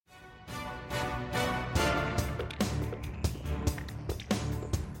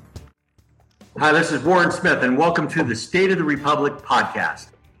Hi, this is Warren Smith, and welcome to the State of the Republic podcast.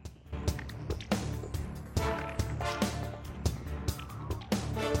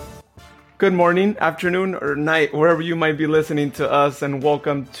 Good morning, afternoon, or night, wherever you might be listening to us, and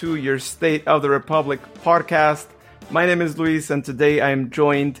welcome to your State of the Republic podcast. My name is Luis, and today I am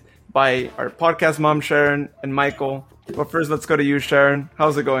joined by our podcast mom, Sharon, and Michael. But first, let's go to you, Sharon.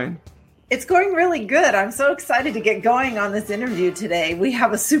 How's it going? It's going really good. I'm so excited to get going on this interview today. We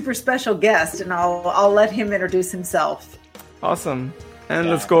have a super special guest, and I'll let him introduce himself. Awesome. And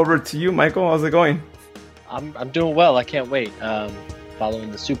let's go over to you, Michael. How's it going? I'm doing well. I can't wait.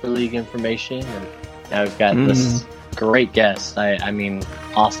 Following the Super League information, and now we've got this great guest. I mean,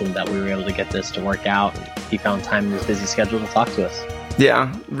 awesome that we were able to get this to work out. He found time in his busy schedule to talk to us.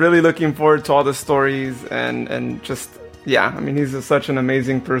 Yeah, really looking forward to all the stories and just, yeah, I mean, he's such an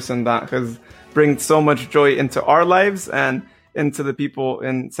amazing person that has brought so much joy into our lives and into the people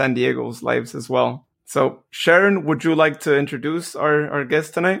in San Diego's lives as well. So, Sharon, would you like to introduce our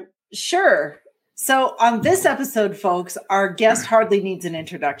guest tonight? Sure. So on this episode, folks, our guest hardly needs an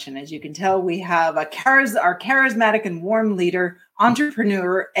introduction. As you can tell, we have our charismatic and warm leader,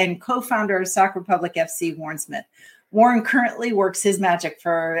 entrepreneur, and co-founder of Soccer Republic FC, Warren Smith. Warren currently works his magic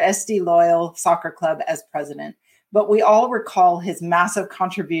for SD Loyal Soccer Club as president, but we all recall his massive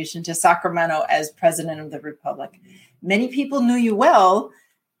contribution to Sacramento as president of the Republic. Many people knew you well.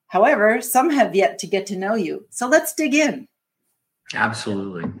 However, some have yet to get to know you. So let's dig in.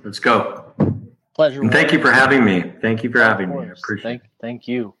 Absolutely. Let's go. Pleasure. And thank you for having me. Thank you for having me. I appreciate it. Thank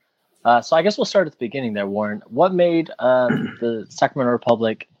you. So I guess we'll start at the beginning there, Warren. What made the Sacramento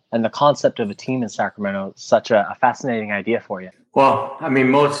Republic and the concept of a team in Sacramento such a fascinating idea for you? Well, I mean,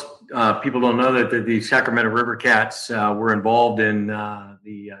 most people don't know that the Sacramento River Cats were involved in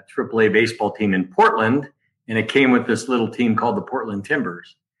the AAA baseball team in Portland, and it came with this little team called the Portland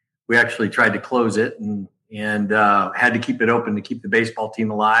Timbers. We actually tried to close it and had to keep it open to keep the baseball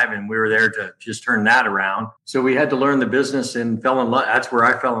team alive. And we were there to just turn that around. So we had to learn the business and fell in love. That's where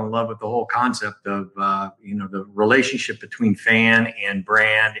I fell in love with the whole concept of, the relationship between fan and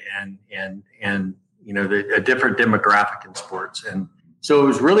brand and a different demographic in sports. And so it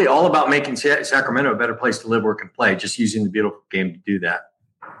was really all about making Sacramento a better place to live, work, and play, just using the beautiful game to do that.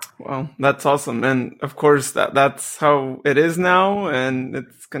 Well, that's awesome. And of course, that's how it is now. And it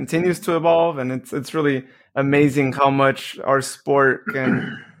continues to evolve. And it's really amazing how much our sport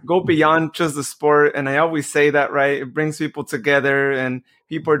can go beyond just the sport. And I always say that, right? It brings people together and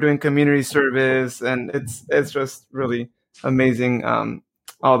people are doing community service. And it's just really amazing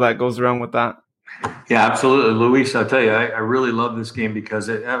all that goes around with that. Yeah, absolutely. Luis, I'll tell you, I really love this game because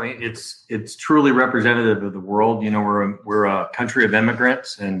it's truly representative of the world. You know, we're a country of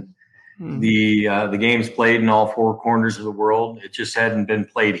immigrants, and the game's played in all four corners of the world. It just hadn't been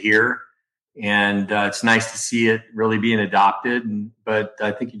played here, and it's nice to see it really being adopted. But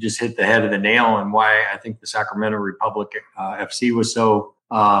I think you just hit the head of the nail and why I think the Sacramento Republic FC was so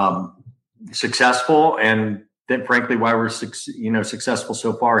successful, and then frankly why we're successful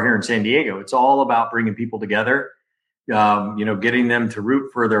so far here in San Diego. It's all about bringing people together, getting them to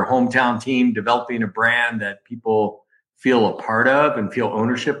root for their hometown team, developing a brand that people feel a part of and feel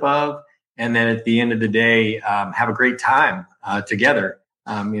ownership of, and then at the end of the day, have a great time together.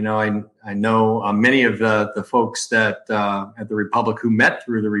 I know many of the folks that at the Republic who met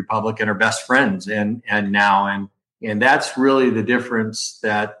through the Republic and are best friends and that's really the difference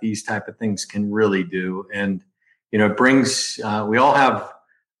that these type of things can really do. And it brings, we all have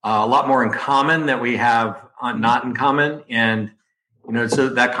a lot more in common that we have not in common. And, so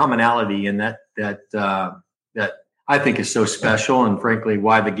that commonality and that I think is so special, and frankly,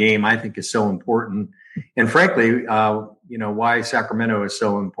 why the game I think is so important. And frankly, why Sacramento is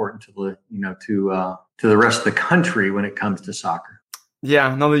so important to the rest of the country when it comes to soccer.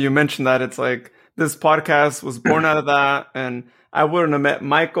 Yeah. Now that you mentioned that, it's like this podcast was born out of that. And I wouldn't have met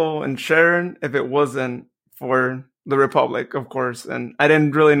Michael and Sharon if it wasn't for the Republic, of course. And I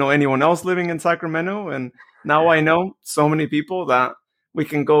didn't really know anyone else living in Sacramento. And now I know so many people that we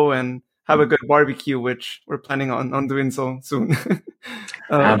can go and have a good barbecue, which we're planning on doing so soon.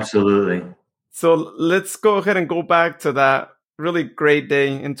 Absolutely. So let's go ahead and go back to that really great day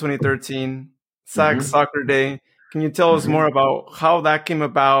in 2013, SAC Soccer Day. Can you tell us more about how that came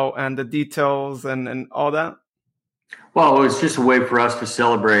about and the details and all that? Well, it was just a way for us to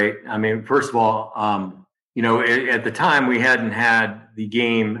celebrate. I mean, first of all, at the time we hadn't had the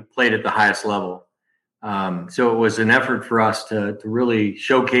game played at the highest level. So it was an effort for us to really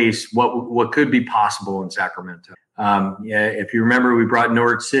showcase what could be possible in Sacramento. If you remember, we brought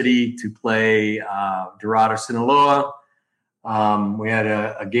Norwich City to play Dorado Sinaloa. We had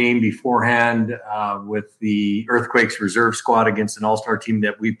a game beforehand with the Earthquakes reserve squad against an all-star team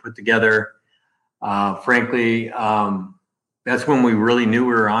that we put together. Frankly, that's when we really knew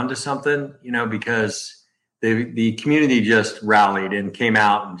we were onto something, because the community just rallied and came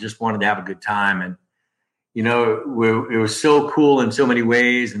out and just wanted to have a good time. And, it was so cool in so many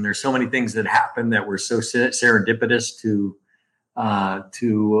ways. And there's so many things that happened that were so serendipitous to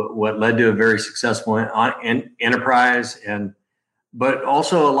what led to a very successful enterprise, but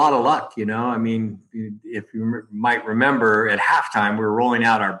also a lot of luck. I mean, if you might remember, at halftime we were rolling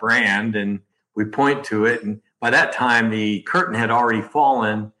out our brand and we point to it, and by that time the curtain had already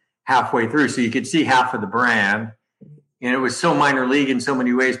fallen halfway through, so you could see half of the brand, and it was so minor league in so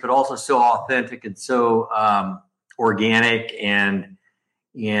many ways, but also so authentic and so organic, and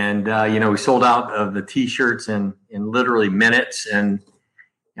we sold out of the T-shirts in literally minutes. And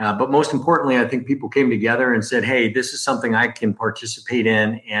but most importantly, I think people came together and said, "Hey, this is something I can participate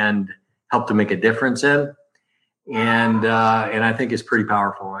in and help to make a difference in." And I think it's pretty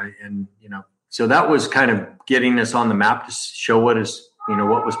powerful. So that was kind of getting us on the map to show what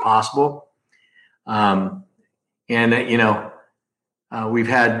was possible. We've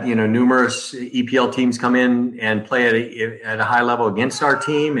had, numerous EPL teams come in and play at a high level against our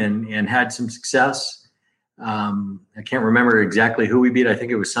team and had some success. I can't remember exactly who we beat. I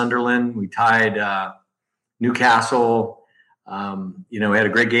think it was Sunderland. We tied Newcastle. We had a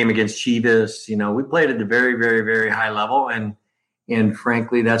great game against Chivas. We played at a very, very, very high level. And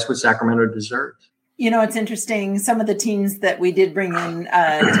frankly, that's what Sacramento deserves. It's interesting. Some of the teams that we did bring in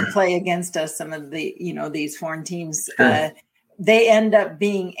to play against us, some of the, these foreign teams, they end up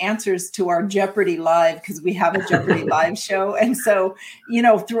being answers to our Jeopardy Live, because we have a Jeopardy Live show. And so,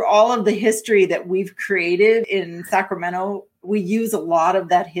 through all of the history that we've created in Sacramento, we use a lot of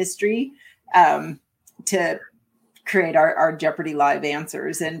that history to create our Jeopardy Live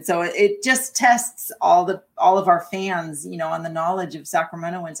answers. And so it just tests all of our fans, on the knowledge of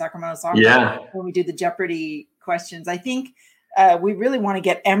Sacramento and Sacramento soccer. Yeah. When we do the Jeopardy questions, I think we really want to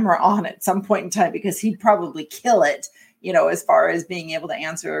get Emra on at some point in time, because he'd probably kill it, as far as being able to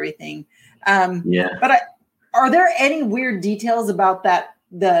answer everything. But are there any weird details about that?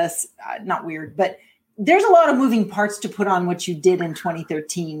 Not weird, but there's a lot of moving parts to put on what you did in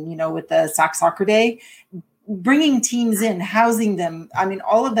 2013, with the Sac Soccer Day, bringing teams in, housing them. I mean,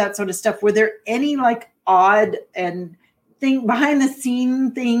 all of that sort of stuff. Were there any odd and behind the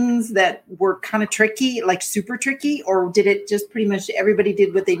scene things that were kind of tricky, super tricky, or did it just pretty much everybody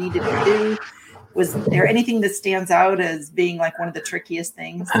did what they needed to do? Was there anything that stands out as being one of the trickiest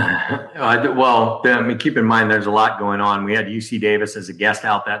things? Well, keep in mind, there's a lot going on. We had UC Davis as a guest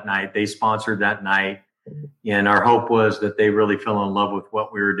out that night. They sponsored that night. And our hope was that they really fell in love with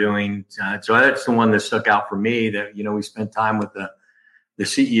what we were doing. So that's the one that stuck out for me, that, we spent time with the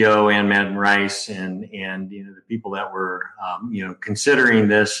CEO, Ann Madden Rice, and the people that were, considering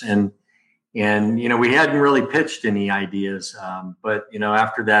this. And we hadn't really pitched any ideas. But,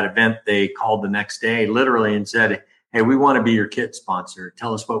 after that event, they called the next day literally and said, "Hey, we want to be your kit sponsor.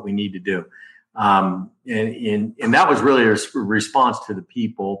 Tell us what we need to do." And that was really a response to the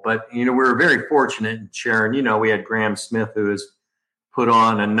people. But, we were very fortunate. And Sharon, we had Graham Smith, who has put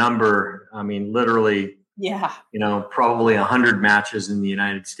on a number, literally, probably 100 matches in the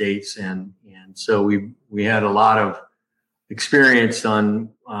United States. And so we had a lot of experience on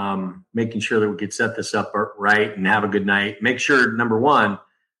making sure that we could set this up right and have a good night. Make sure, number one,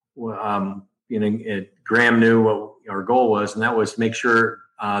 Graham knew what our goal was, and that was make sure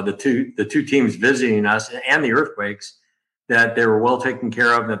the two teams visiting us and the Earthquakes, that they were well taken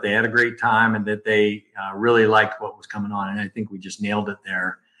care of, that they had a great time, and that they really liked what was coming on. And I think we just nailed it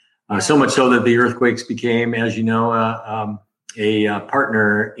there. So much so that the Earthquakes became, as you know, a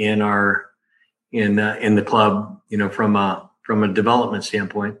partner in the club, from a development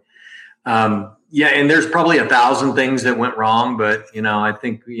standpoint. And there's probably 1,000 things that went wrong, but I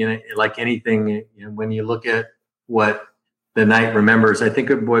think like anything, when you look at what the night remembers, I think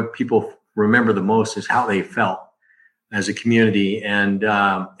what people remember the most is how they felt as a community. And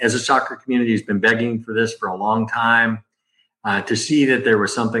as a soccer community has been begging for this for a long time, to see that there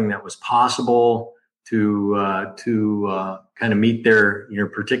was something that was possible to kind of meet their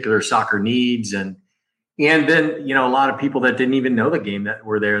particular soccer needs, and then a lot of people that didn't even know the game that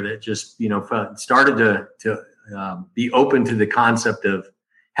were there, that just started to be open to the concept of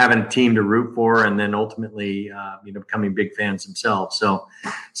having a team to root for, and then ultimately becoming big fans themselves. So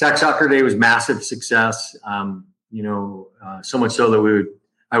Sac Soccer Day was massive success. So much so that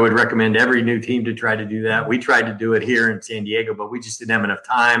I would recommend every new team to try to do that. We tried to do it here in San Diego, but we just didn't have enough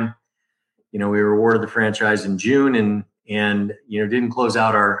time. We were awarded the franchise in June, and didn't close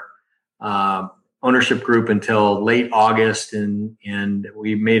out our ownership group until late August, and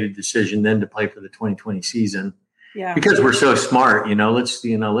we made a decision then to play for the 2020 season. Yeah. Because we're so smart,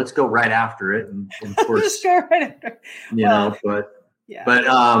 let's go right after it, and of course, just go right after.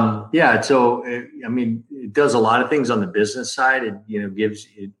 So it does a lot of things on the business side. It gives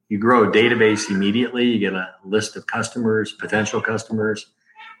you grow a database immediately. You get a list of customers, potential customers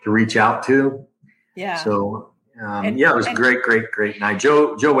to reach out to. Yeah. So it was a great night.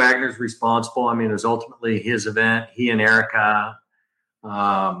 Joe Wagner's responsible. It was ultimately his event. He and Erica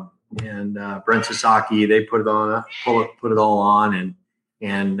and Brent Sasaki, they put it all on,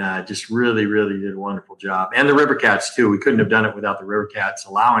 and just really, really did a wonderful job. And the River Cats too. We couldn't have done it without the River Cats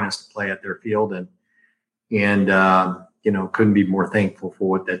allowing us to play at their field, and couldn't be more thankful for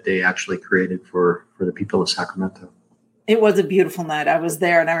what that day actually created for the people of Sacramento. It was a beautiful night. I was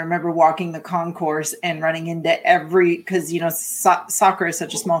there, and I remember walking the concourse and running into because soccer is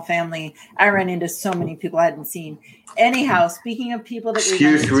such a small family. I ran into so many people I hadn't seen. Anyhow, speaking of people that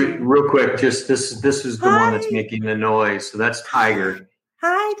real quick, just this is the one that's making the noise. So that's Tiger.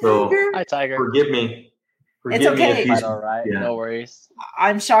 Hi, Tiger. Hi, Tiger. Forgive me. It's okay. It's all right. Yeah. No worries.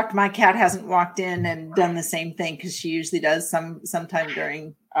 I'm shocked my cat hasn't walked in and done the same thing, because she usually does sometime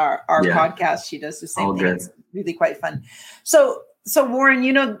during our podcast. She does the same thing. It's really quite fun. So Warren,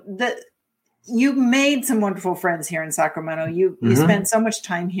 that you made some wonderful friends here in Sacramento. You spent so much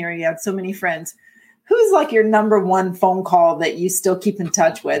time here. You had so many friends. Who's like your number one phone call that you still keep in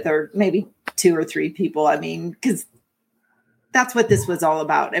touch with, or maybe 2 or 3 people? Because that's what this was all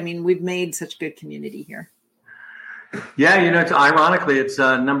about. We've made such a good community here. Yeah, ironically, it's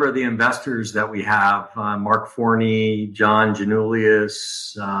a number of the investors that we have, Mark Forney, John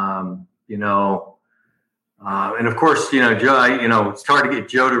Janulius, and of course, Joe, it's hard to get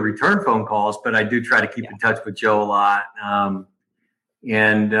Joe to return phone calls, but I do try to keep in touch with Joe a lot. From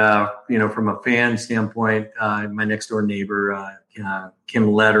a fan standpoint, my next door neighbor,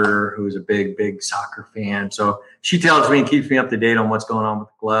 Kim Lederer, who's a big soccer fan. So she tells me and keeps me up to date on what's going on with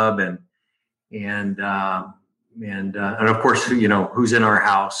the club, and of course, who's in our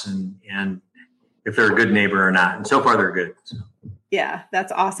house and if they're a good neighbor or not. And so far they're good. So. Yeah,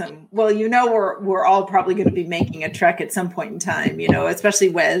 that's awesome. Well, we're all probably going to be making a trek at some point in time,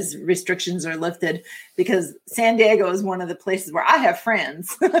 especially as restrictions are lifted, because San Diego is one of the places where I have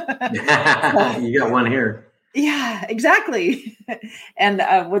friends. You got one here. Yeah, exactly. And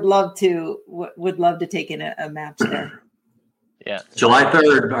would love to take in a match there. Yeah. July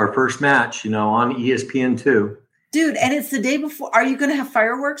 3rd, our first match, on ESPN2. Dude, and it's the day before. Are you going to have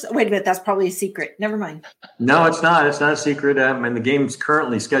fireworks? Wait a minute. That's probably a secret. Never mind. No, it's not. It's not a secret. And the game's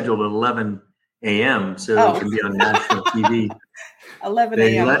currently scheduled at 11 a.m., so it can be on national TV. 11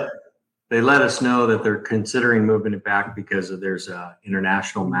 a.m. They let us know that they're considering moving it back because there's an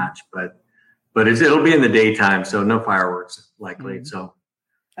international match, but it'll be in the daytime, so no fireworks likely. Mm-hmm. So.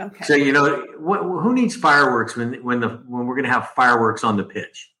 Okay. So who needs fireworks when we're going to have fireworks on the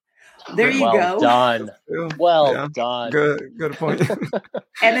pitch? There you go. Done. Well done. Good point.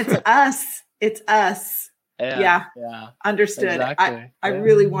 And it's us. It's us. Yeah. Understood. Exactly. I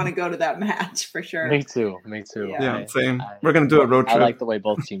really want to go to that match for sure. Me too. Yeah, same. We're going to do a road trip. I like the way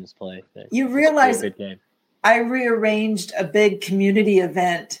both teams play. You realize I rearranged a big community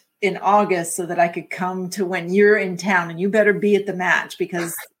event in August so that I could come to when you're in town, and you better be at the match,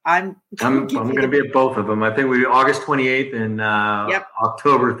 because I'm going to be at both of them. I think we August 28th and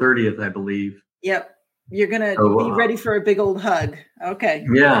October 30th, I believe. Yep. You're going to be ready for a big old hug. Okay.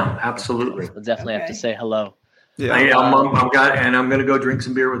 Yeah, absolutely. We'll definitely have to say hello. Yeah. I'm going to go drink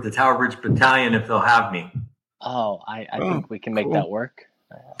some beer with the Tower Bridge Battalion if they'll have me. Oh, I think we can make that work.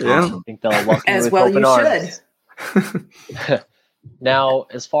 I think they'll welcome as you with well. Open You arms. should. Now,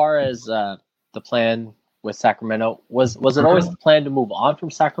 as far as the plan with Sacramento, was it always the plan to move on from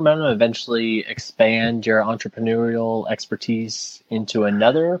Sacramento and eventually expand your entrepreneurial expertise into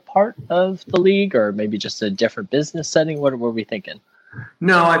another part of the league, or maybe just a different business setting? What were we thinking?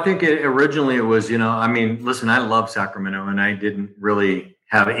 No, I think originally it was, listen, I love Sacramento, and I didn't really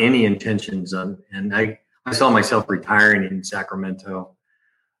have any intentions and I saw myself retiring in Sacramento.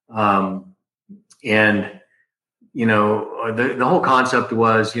 The whole concept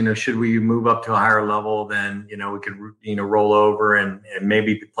was, should we move up to a higher level, then, we could, roll over and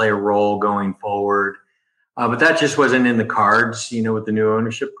maybe play a role going forward. But that just wasn't in the cards, with the new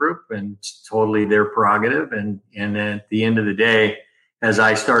ownership group, and it's totally their prerogative. And at the end of the day, as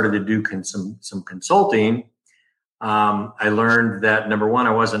I started to do some consulting, I learned that, number one,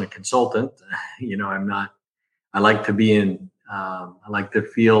 I wasn't a consultant. I like to be I like to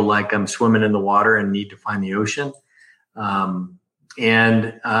feel like I'm swimming in the water and need to find the ocean.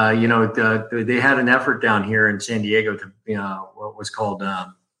 They had an effort down here in San Diego to, what was called,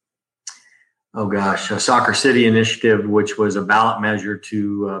 a Soccer City Initiative, which was a ballot measure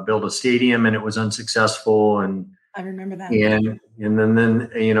to build a stadium, and it was unsuccessful. And I remember that. And then the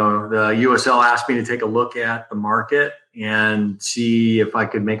USL asked me to take a look at the market and see if I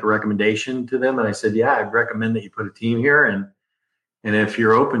could make a recommendation to them. And I said, yeah, I'd recommend that you put a team here. And if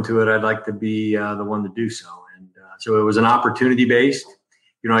you're open to it, I'd like to be the one to do so. And so it was an opportunity based.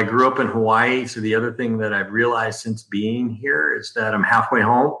 I grew up in Hawaii. So the other thing that I've realized since being here is that I'm halfway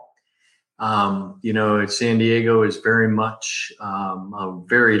home. San Diego is very much a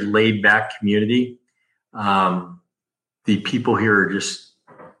very laid back community. The people here are just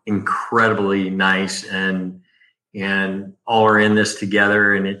incredibly nice and all are in this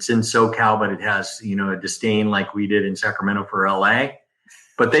together, and it's in SoCal, but it has, a disdain like we did in Sacramento for LA,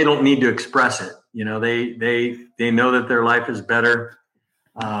 but they don't need to express it. They know that their life is better.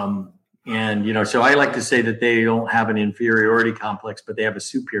 So I like to say that they don't have an inferiority complex, but they have a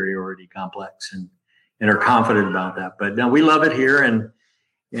superiority complex and are confident about that. But no, we love it here. And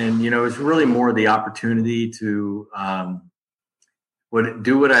it's really more the opportunity to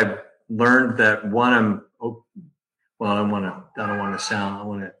do what I've learned. That one, I don't want to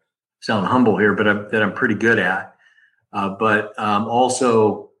sound humble here, but that I'm pretty good at. But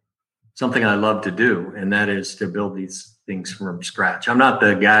also something I love to do, and that is to build these things from scratch. I'm not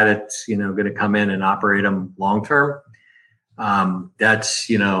the guy that's going to come in and operate them long term. That's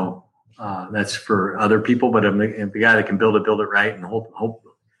for other people. But I'm the guy that can build it right, and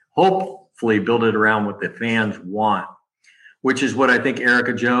hopefully build it around what the fans want, which is what I think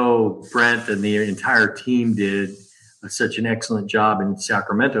Erica, Joe, Brent, and the entire team did such an excellent job in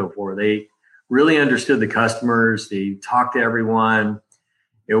Sacramento for. They really understood the customers. They talked to everyone.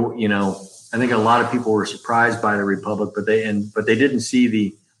 I think a lot of people were surprised by the Republic, but they didn't see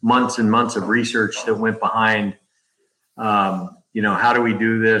the months and months of research that went behind, how do we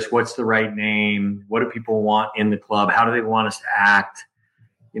do this? What's the right name? What do people want in the club? How do they want us to act?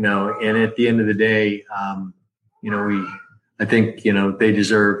 And at the end of the day, I think, they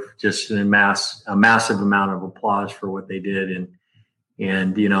deserve just a massive amount of applause for what they did.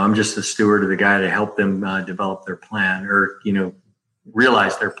 And I'm just the steward of the guy to help them develop their plan or,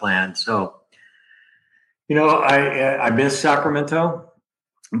 realize their plan. So, I miss Sacramento,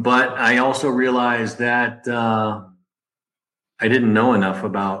 but I also realized that I didn't know enough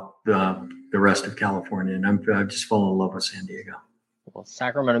about the rest of California, and I've just fallen in love with San Diego. Well,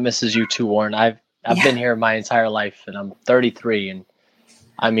 Sacramento misses you too, Warren. I've been here my entire life, and I'm 33. And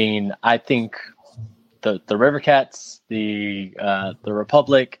I think the Rivercats, the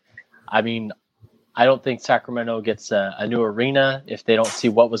Republic. I don't think Sacramento gets a new arena if they don't see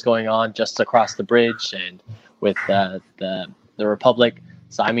what was going on just across the bridge and with the Republic.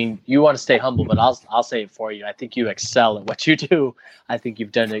 So you want to stay humble, but I'll say it for you. I think you excel at what you do. I think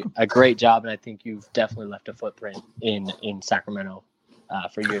you've done a great job, and I think you've definitely left a footprint in Sacramento.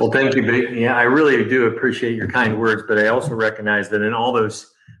 For years. Well, thank you, Big. Yeah, I really do appreciate your kind words, but I also recognize that in all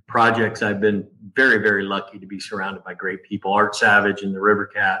those projects, I've been very, very lucky to be surrounded by great people. Art Savage and the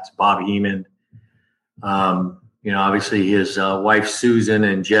Rivercats, Bob Heeman, obviously his wife, Susan,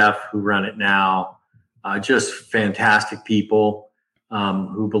 and Jeff, who run it now, just fantastic people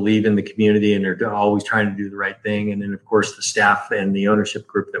who believe in the community and are always trying to do the right thing. And then, of course, the staff and the ownership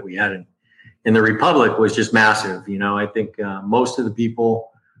group that we had in the Republic was just massive. I think most of the people,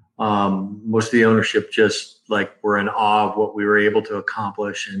 most of the ownership just were in awe of what we were able to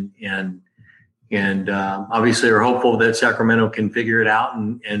accomplish. And obviously are hopeful that Sacramento can figure it out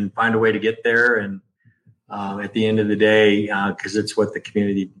and find a way to get there. And at the end of the day, because it's what the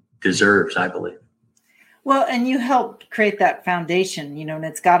community deserves, I believe. Well, and you helped create that foundation, and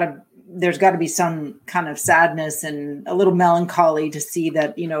there's got to be some kind of sadness and a little melancholy to see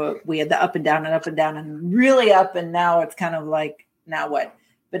that, we had the up and down and really up. And now it's kind of like, now what?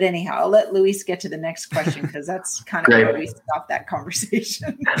 But anyhow, I'll let Luis get to the next question because that's kind of where we stop that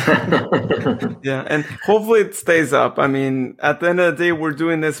conversation. Yeah. And hopefully it stays up. At the end of the day, we're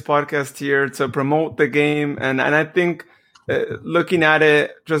doing this podcast here to promote the game. And I think looking at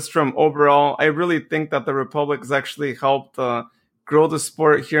it just from overall, I really think that the Republic has actually helped grow the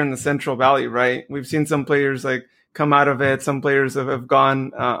sport here in the Central Valley, right? We've seen some players come out of it. Some players have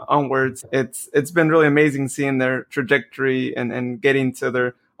gone onwards. It's been really amazing seeing their trajectory and getting to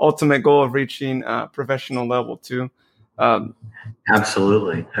their ultimate goal of reaching professional level too.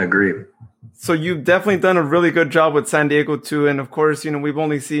 Absolutely. I agree. So you've definitely done a really good job with San Diego too. And of course, we've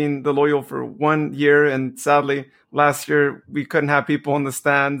only seen the Loyal for 1 year, and sadly last year we couldn't have people in the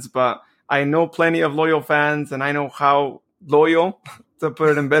stands, but I know plenty of loyal fans, and I know how loyal, to put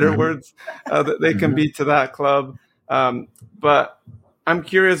it in better words, that they can be to that club. But I'm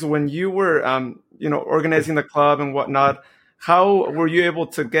curious, when you were, organizing the club and whatnot, how were you able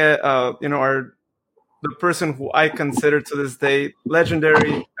to get, the person who I consider to this day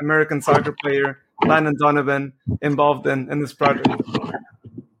legendary American soccer player, Landon Donovan, involved in this project?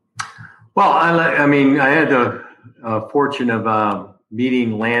 Well, I had the fortune of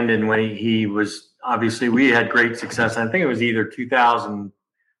meeting Landon when he was, obviously we had great success. I think it was either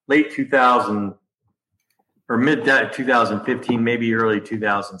late 2000 or mid 2015, maybe early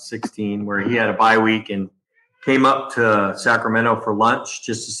 2016, where he had a bye week and came up to Sacramento for lunch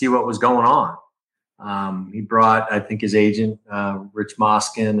just to see what was going on. He brought, I think, his agent, Rich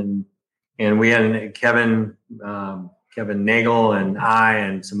Moskin, and we had Kevin Nagel and I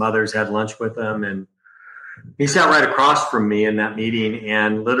and some others had lunch with him. And he sat right across from me in that meeting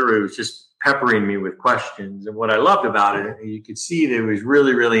and literally was just peppering me with questions. And what I loved about it, you could see that he was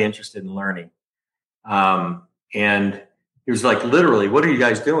really, really interested in learning. And he was like, literally, what are you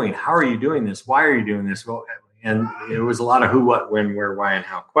guys doing? How are you doing this? Why are you doing this? Well, and it was a lot of who, what, when, where, why, and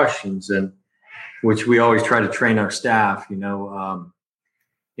how questions, and which we always try to train our staff. If you're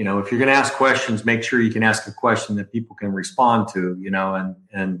going to ask questions, make sure you can ask a question that people can respond to.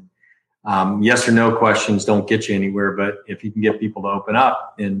 And yes or no questions don't get you anywhere, but if you can get people to open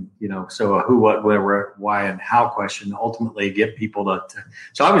up, and so a who, what, where, why, and how question ultimately get people to.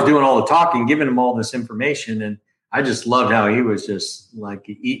 So I was doing all the talking, giving him all this information, and I just loved how he was just like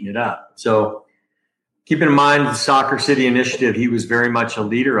eating it up. So keeping in mind the Soccer City Initiative, he was very much a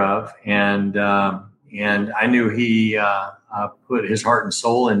leader of, and I knew he put his heart and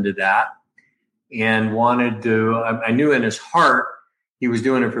soul into that, and wanted to. I knew in his heart he was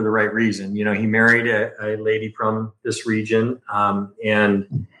doing it for the right reason. He married a lady from this region,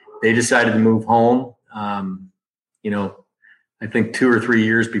 and they decided to move home. I think 2 or 3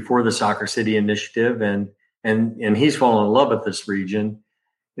 years before the Soccer City Initiative, and he's fallen in love with this region.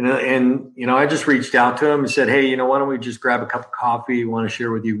 I just reached out to him and said, hey, why don't we just grab a cup of coffee? I want to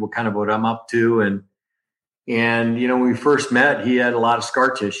share with you what I'm up to. And when we first met, he had a lot of scar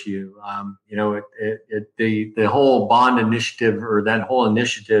tissue. The whole Bond initiative, or that whole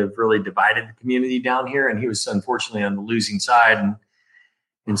initiative, really divided the community down here, and he was unfortunately on the losing side.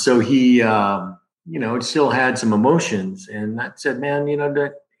 And so he, still had some emotions. And I said, man,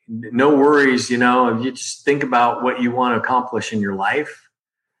 no worries. You just think about what you want to accomplish in your life.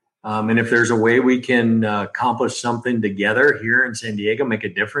 And if there's a way we can accomplish something together here in San Diego, make a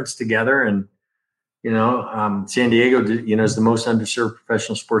difference together. And, San Diego, is the most underserved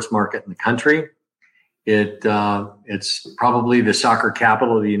professional sports market in the country. It's probably the soccer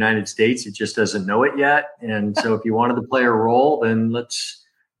capital of the United States. It just doesn't know it yet. And so if you wanted to play a role, then let's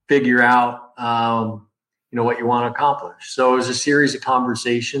figure out, what you want to accomplish. So it was a series of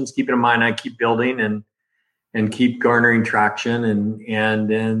conversations. Keeping in mind, I keep building and keep garnering traction.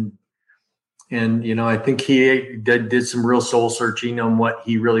 And I think he did some real soul searching on what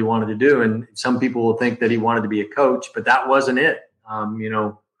he really wanted to do. And some people will think that he wanted to be a coach, but that wasn't it.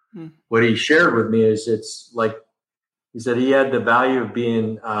 What he shared with me is it's like, he said he had the value of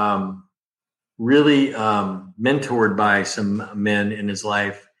being really mentored by some men in his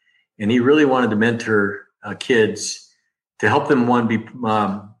life. And he really wanted to mentor kids to help them, be,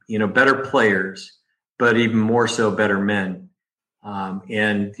 better players, but even more so better men.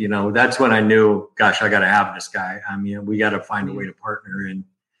 That's when I knew, gosh, I got to have this guy. We got to find a way to partner. And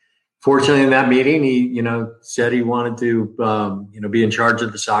fortunately, in that meeting, he, said he wanted to, be in charge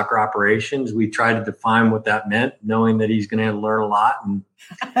of the soccer operations. We tried to define what that meant, knowing that he's going to have to learn a lot and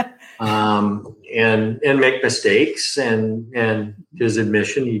make mistakes. And his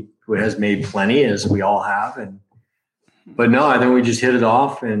admission, he has made plenty, as we all have. But no, I think we just hit it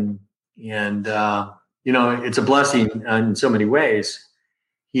off, and it's a blessing in so many ways.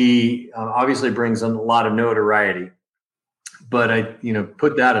 He obviously brings a lot of notoriety, but I,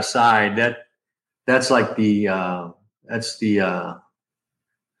 put that aside. That's like that's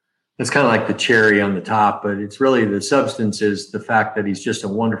kind of like the cherry on the top. But it's really the substance is the fact that he's just a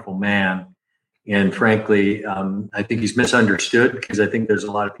wonderful man, and frankly, I think he's misunderstood, because I think there's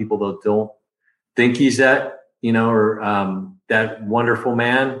a lot of people that don't think he's that, or that wonderful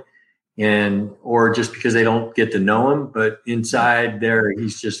man. Or just because they don't get to know him, but inside there,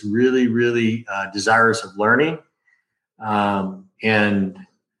 he's just really, really desirous of learning, and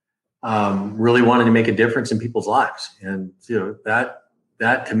really wanting to make a difference in people's lives. And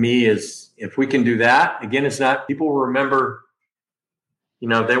that to me is, if we can do that, again, it's not, people will remember,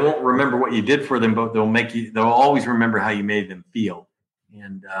 they won't remember what you did for them, but they'll always remember how you made them feel.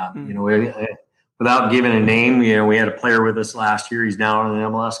 And without giving a name, we had a player with us last year. He's now on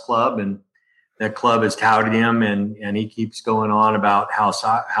an MLS club, and that club has touted him, and he keeps going on about how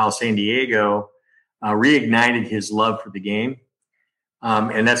San Diego reignited his love for the game.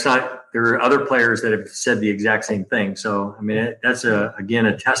 And that's not. There are other players that have said the exact same thing. So I mean, that's again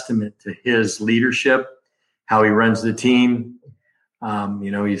a testament to his leadership, how he runs the team.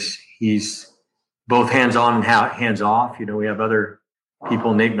 He's both hands on and hands off. We have other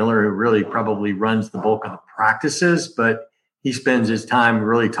people, Nate Miller, who really probably runs the bulk of the practices, but he spends his time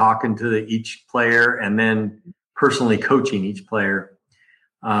really talking to each player and then personally coaching each player.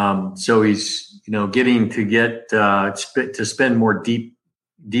 So he's, getting to spend more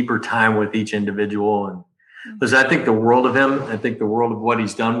deeper time with each individual. And because I think the world of him, I think the world of what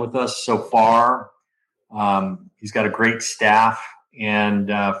he's done with us so far. He's got a great staff, and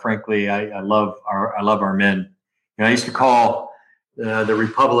frankly, I love our men. I used to call the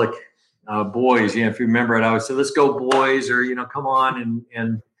Republic boys. If you remember it, I would say, "Let's go, boys," or "Come on,"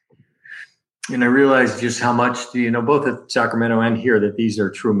 and I realized just how much both at Sacramento and here that these are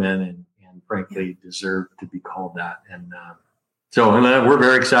true men, and frankly deserve to be called that. And so we're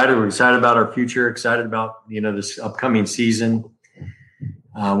very excited. We're excited about our future. Excited about this upcoming season.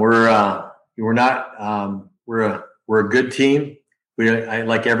 We're a good team.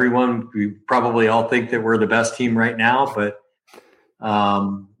 Like everyone, we probably all think that we're the best team right now, but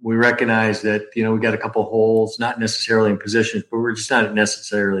we recognize that we got a couple holes, not necessarily in positions, but we're just not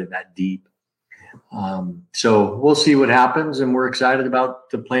necessarily that deep. So we'll see what happens, and we're excited about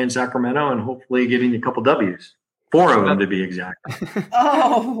to play in Sacramento and hopefully getting a couple W's. 4 of them to be exact.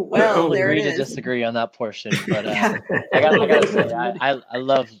 Oh, well, there it Agree is. to disagree on that portion, but I gotta say, I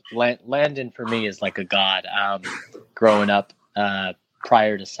love Landon. For me, is like a god. Growing up,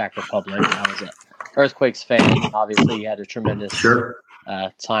 prior to Sac Republic, I was an Earthquakes fan. Obviously, he had a tremendous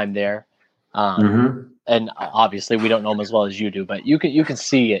time there, and obviously, we don't know him as well as you do, but you can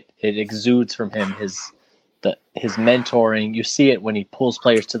see it. It exudes from him. His mentoring, you see it when he pulls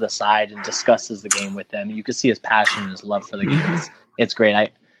players to the side and discusses the game with them. You can see his passion and his love for the game. It's great. I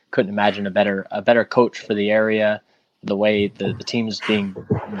couldn't imagine a better coach for the area. The way the team's being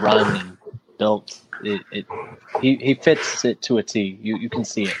run and built, he fits it to a T. You can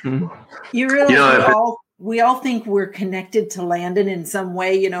see it. You really we all think we're connected to Landon in some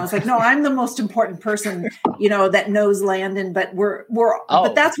way. It's like, no, I'm the most important person, that knows Landon, but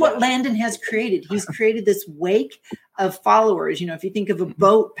but that's what Landon has created. He's created this wake of followers. If you think of a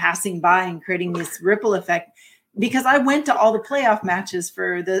boat passing by and creating this ripple effect, because I went to all the playoff matches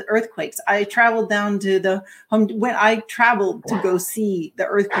for the Earthquakes. I traveled down to when I traveled to go see the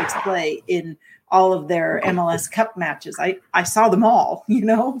Earthquakes play in all of their MLS Cup matches. I saw them all,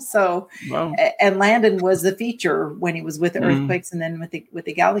 So, wow. And Landon was the feature when he was with the Earthquakes and then with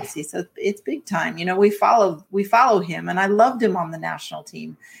the Galaxy. So it's big time. We follow him, and I loved him on the national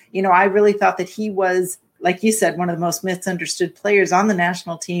team. I really thought that he was, like you said, one of the most misunderstood players on the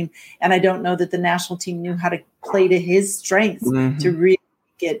national team. And I don't know that the national team knew how to play to his strengths to really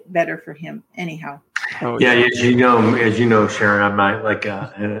get better for him anyhow. Oh, yeah. As you know, Sharon, I'm not like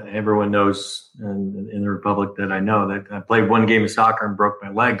everyone knows in the Republic that I know that I played one game of soccer and broke my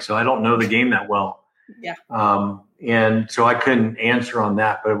leg, so I don't know the game that well. Yeah. And so I couldn't answer on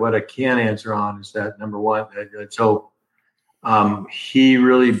that, but what I can answer on is that number one, he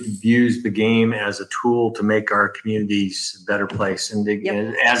really views the game as a tool to make our communities a better place, and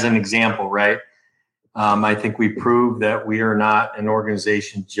as an example, right? I think we proved that we are not an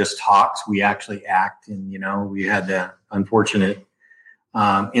organization just talks. We actually act. And, we had the unfortunate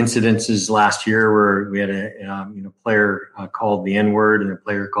incidences last year where we had a player called the N-word, and a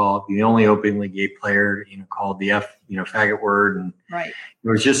player called the only openly gay player, called the faggot word. And right. It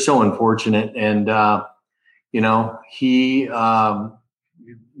was just so unfortunate. And,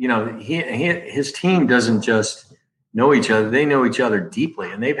 his team doesn't just know each other. They know each other deeply,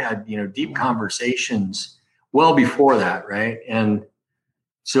 and they've had, deep conversations well before that. Right. And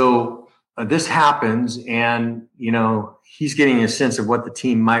so this happens, and, he's getting a sense of what the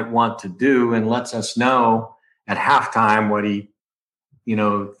team might want to do and lets us know at halftime what he,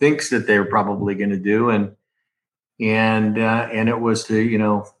 thinks that they're probably going to do. And it was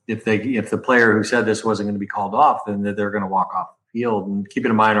to, if the player who said this wasn't going to be called off, then that they're going to walk off the field. And keeping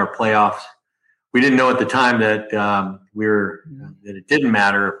in mind our playoffs, we didn't know at the time that that it didn't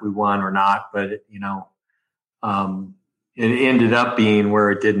matter if we won or not, but it ended up being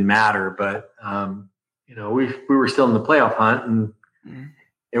where it didn't matter. But we were still in the playoff hunt, and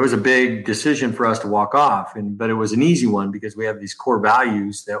it was a big decision for us to walk off. But it was an easy one because we have these core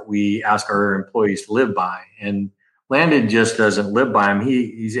values that we ask our employees to live by, and Landon just doesn't live by them.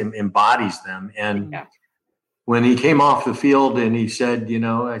 He embodies them. And when he came off the field and he said,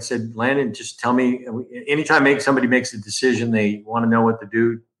 I said, Landon, just tell me, anytime somebody makes a decision, they want to know what to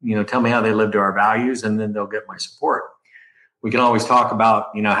do, tell me how they live to our values, and then they'll get my support. We can always talk about,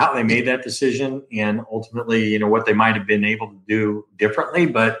 how they made that decision and ultimately, what they might have been able to do differently,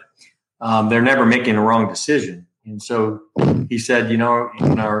 but they're never making a wrong decision. And so he said,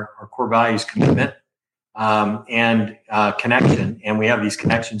 our core values, commitment and connection. And we have these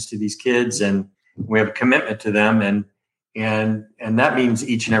connections to these kids, and we have a commitment to them. And that means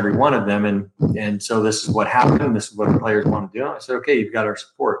each and every one of them. And so this is what happened. This is what the players want to do. I said, okay, you've got our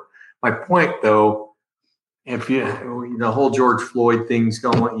support. My point, though, if the whole George Floyd thing's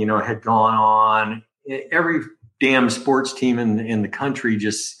going, had gone on, every damn sports team in the country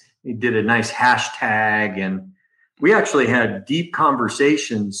just did a nice hashtag, and we actually had deep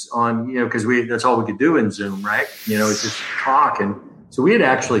conversations on, because that's all we could do in Zoom, right? It's just talk. And so we had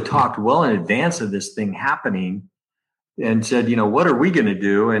actually talked well in advance of this thing happening and said, what are we going to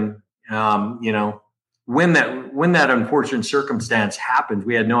do? And, when that unfortunate circumstance happened,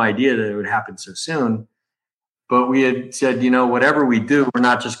 we had no idea that it would happen so soon. But we had said, whatever we do, we're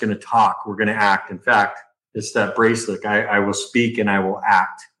not just going to talk, we're going to act. In fact, it's that bracelet. I will speak and I will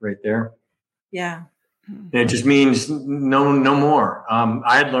act right there. Yeah. And it just means no more.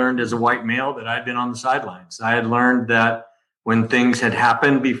 I had learned as a white male that I'd been on the sidelines. I had learned that when things had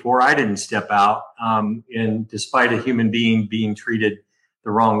happened before, I didn't step out, and despite a human being being treated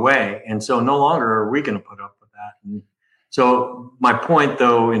the wrong way. And so no longer are we going to put up with that. And so my point,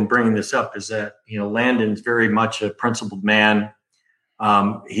 though, in bringing this up is that, Landon's very much a principled man.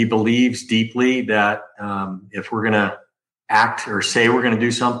 He believes deeply that if we're going to act or say we're going to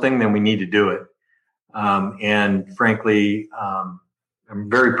do something, then we need to do it. And frankly, I'm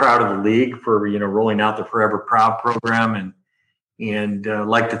very proud of the league for, rolling out the Forever Proud program, and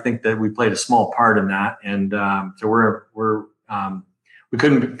like to think that we played a small part in that. And so we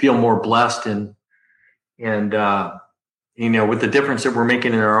couldn't feel more blessed and with the difference that we're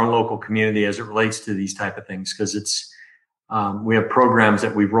making in our own local community as it relates to these type of things, because it's we have programs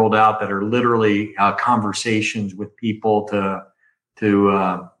that we've rolled out that are literally conversations with people to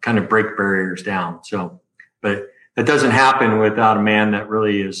kind of break barriers down. So, but that doesn't happen without a man that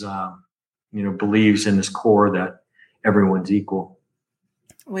really is, believes in his core that everyone's equal.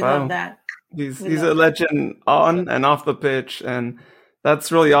 We love that. He's a legend on and off the pitch, and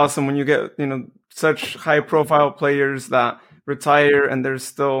that's really awesome when you get such high profile players that retire and they're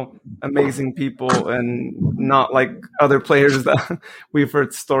still amazing people and not like other players that we've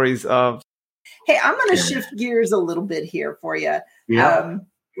heard stories of. Hey, I'm going to shift gears a little bit here for you. Yeah.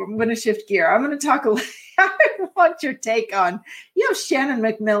 I'm going to shift gear. I'm going to talk a little. I want your take on, you have Shannon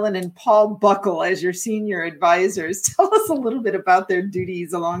McMillan and Paul Buckle as your senior advisors. Tell us a little bit about their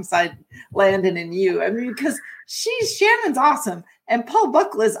duties alongside Landon and you. I mean, because Shannon's awesome, and Paul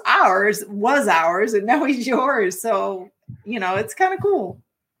Buckle was ours, and now he's yours. So, it's kind of cool.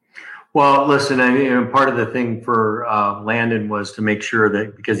 Well, listen, part of the thing for Landon was to make sure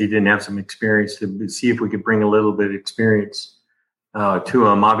that, because he didn't have some experience, to see if we could bring a little bit of experience to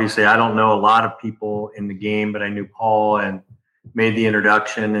him. Obviously, I don't know a lot of people in the game, but I knew Paul and made the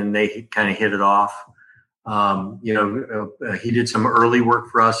introduction, and they kind of hit it off. He did some early work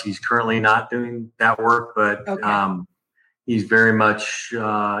for us. He's currently not doing that work, but he's very much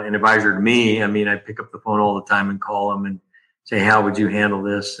an advisor to me. I mean, I pick up the phone all the time and call him and say, how would you handle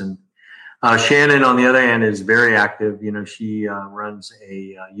this? And Shannon, on the other hand, is very active. She runs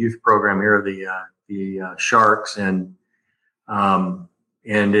a youth program here, the Sharks, and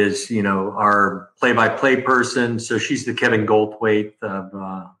is, our play-by-play person. So she's the Kevin Goldthwait of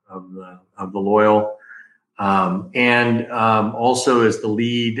the Loyal, and also is the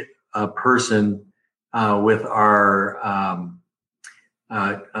lead person with our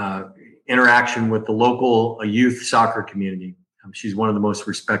interaction with the local youth soccer community. She's one of the most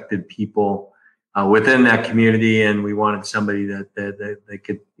respected people within that community, and we wanted somebody that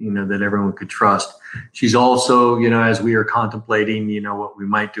could, that everyone could trust. She's also, as we are contemplating, what we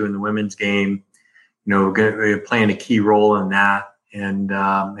might do in the women's game, playing a key role in that, and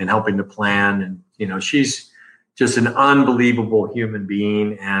helping to plan. And she's just an unbelievable human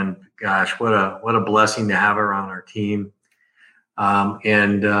being, and gosh, what a blessing to have her on our team. We're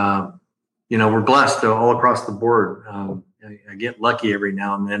blessed all across the board. I get lucky every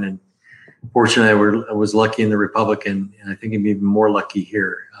now and then, and fortunately, I was lucky in the Republican, and I think I'm even more lucky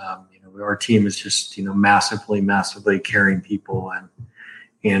here. Our team is just, massively caring people,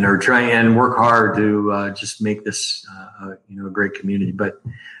 and are trying and work hard to just make this, a great community. But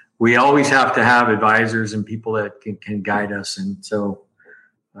we always have to have advisors and people that can guide us. And so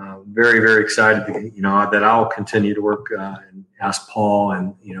very, very excited to, that I'll continue to work and ask Paul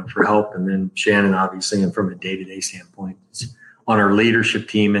and, for help. And then Shannon, obviously, and from a day-to-day standpoint, is on our leadership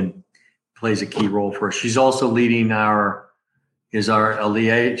team and plays a key role for us. She's also leading our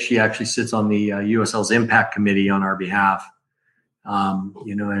LEA. She actually sits on the USL's Impact Committee on our behalf,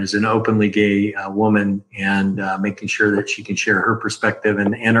 as an openly gay woman, and making sure that she can share her perspective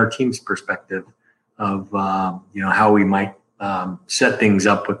and our team's perspective of, how we might set things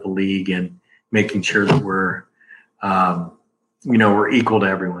up with the league and making sure that we're equal to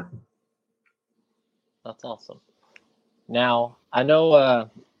everyone. That's awesome. Now, I know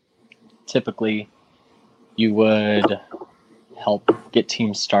typically you would help get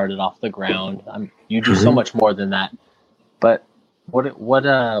teams started off the ground. You do so much more than that. But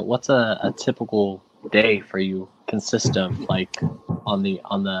what's a typical day for you consist of, like on the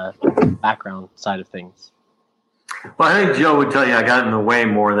background side of things? Well, I think Joe would tell you I got in the way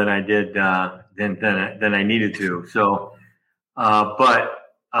more than I did than I needed to. So, I've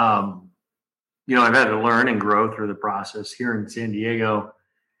had to learn and grow through the process here in San Diego.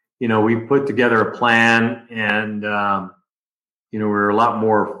 We put together a plan, and we're a lot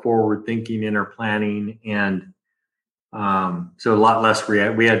more forward thinking in our planning, and so a lot less we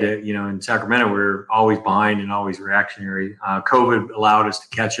had to, in Sacramento, we were always behind and always reactionary. COVID allowed us to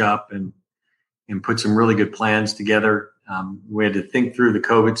catch up and put some really good plans together. We had to think through the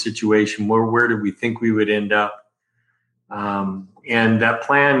COVID situation. Where did we think we would end up? And that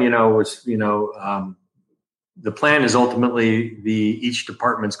plan, was, the plan is ultimately each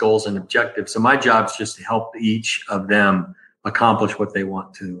department's goals and objectives. So my job is just to help each of them accomplish what they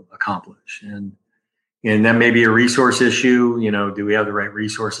want to accomplish. And that may be a resource issue. Do we have the right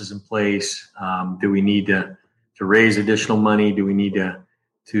resources in place? Do we need to raise additional money? Do we need to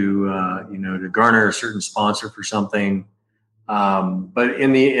garner a certain sponsor for something? But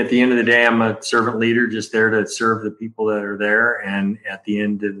at the end of the day, I'm a servant leader, just there to serve the people that are there, and at the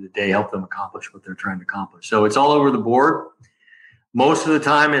end of the day, help them accomplish what they're trying to accomplish. So it's all over the board. Most of the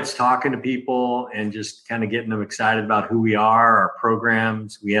time, it's talking to people and just kind of getting them excited about who we are, our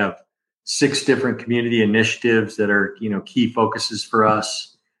programs. We have 6 different community initiatives that are, key focuses for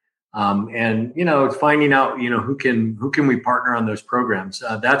us. And finding out, who can we partner on those programs.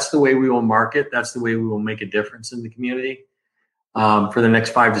 That's the way we will market. That's the way we will make a difference in the community for the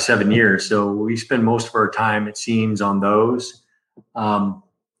next 5 to 7 years. So we spend most of our time, it seems, on those.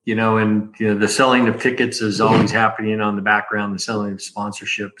 The selling of tickets is always happening on the background, the selling of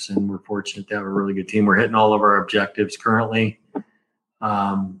sponsorships, and we're fortunate to have a really good team. We're hitting all of our objectives currently.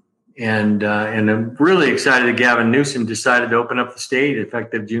 And I'm really excited that Gavin Newsom decided to open up the state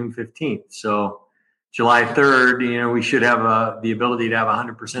effective June 15th. So July 3rd, we should have the ability to have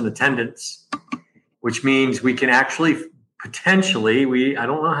 100% attendance, which means we can actually potentially, I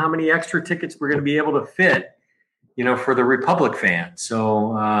don't know how many extra tickets we're going to be able to fit, for the Republic fans.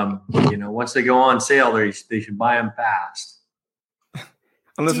 So, once they go on sale, they should buy them fast.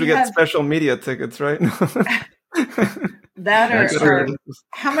 Unless we get special media tickets, right?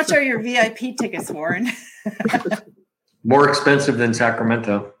 How much are your VIP tickets, Warren? More expensive than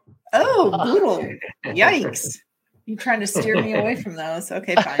Sacramento. Oh, brutal. Yikes. You trying to steer me away from those?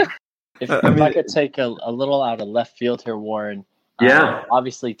 Okay, fine. If I could take a little out of left field here, Warren. Yeah.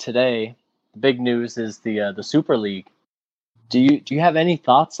 Obviously today, the big news is the Super League. Do you have any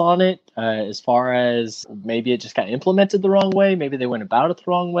thoughts on it as far as maybe it just got implemented the wrong way? Maybe they went about it the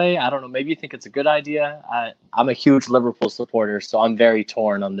wrong way. I don't know. Maybe you think it's a good idea. I'm a huge Liverpool supporter, so I'm very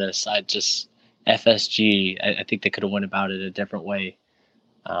torn on this. FSG, I think they could have went about it a different way.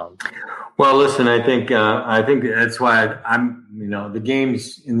 Well, listen, I think that's why I'm, the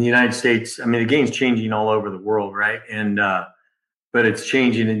games in the United States, the game's changing all over the world, right? And, but it's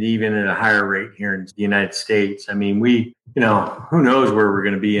changing it even at a higher rate here in the United States. We, who knows where we're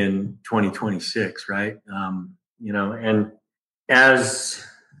going to be in 2026, right? And as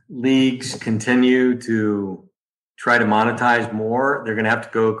leagues continue to try to monetize more, they're going to have to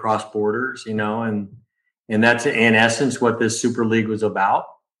go across borders, and that's in essence what this Super League was about.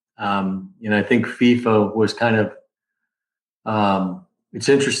 I think FIFA was kind of, it's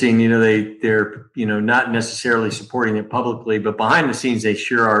interesting, they're not necessarily supporting it publicly, but behind the scenes, they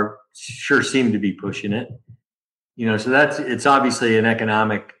sure seem to be pushing it. So it's obviously an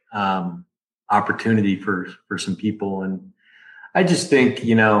economic opportunity for some people. And I just think,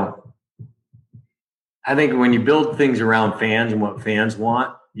 I think when you build things around fans and what fans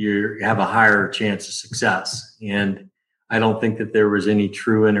want, you have a higher chance of success. And I don't think that there was any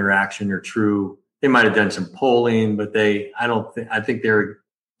true interaction or they might have done some polling, but I think they're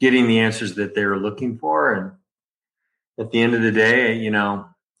getting the answers that they're looking for. And at the end of the day,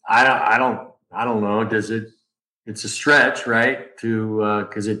 I don't know. It's a stretch, right?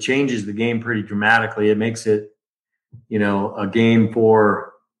 Because it changes the game pretty dramatically. It makes it, a game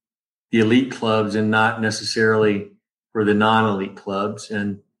for the elite clubs and not necessarily for the non-elite clubs.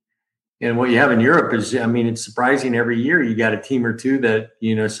 And what you have in Europe is, it's surprising every year. You got a team or two that,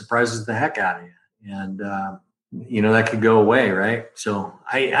 surprises the heck out of you. And, that could go away, right? So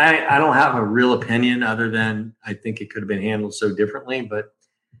I don't have a real opinion other than I think it could have been handled so differently. But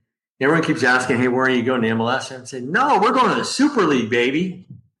everyone keeps asking, hey, where are you going to MLS? And I say, no, we're going to the Super League, baby.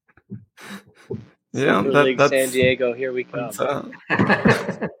 Yeah, Super League San Diego, here we come.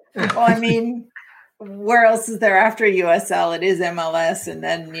 Well, where else is there after USL? It is MLS and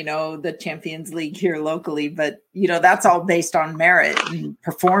then, the Champions League here locally. But, that's all based on merit and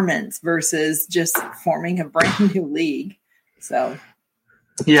performance versus just forming a brand new league. So.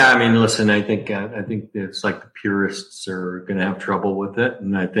 Yeah, listen, I think it's like the purists are going to have trouble with it.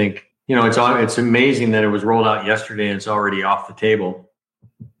 And I think, it's amazing that it was rolled out yesterday and it's already off the table.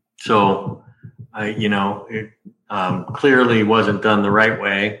 So, it clearly wasn't done the right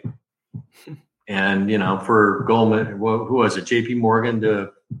way. And, for Goldman, who was it? JP Morgan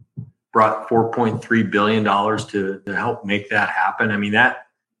brought $4.3 billion to help make that happen.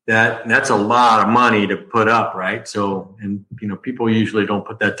 That's a lot of money to put up, right? So, and, people usually don't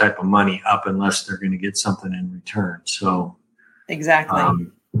put that type of money up unless they're going to get something in return. So, exactly.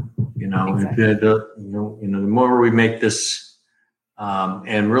 Exactly. The more we make this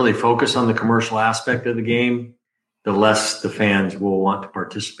and really focus on the commercial aspect of the game, the less the fans will want to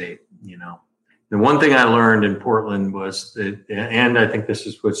participate. The one thing I learned in Portland was that, and I think this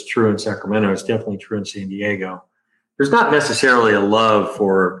is what's true in Sacramento, it's definitely true in San Diego. There's not necessarily a love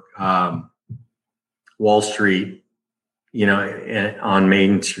for Wall Street, on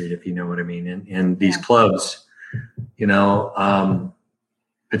Main Street, if you know what I mean. And these clubs, it's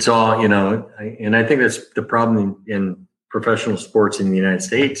all, and I think that's the problem in professional sports in the United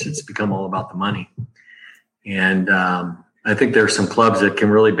States. It's become all about the money. And I think there are some clubs that can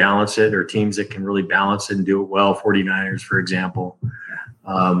really balance it, or teams that can really balance it and do it well. 49ers, for example.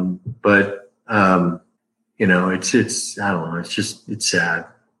 But it's I don't know. It's sad.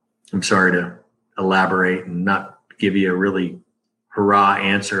 I'm sorry to elaborate and not give you a really hurrah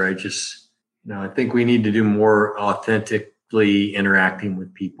answer. I think we need to do more authentically interacting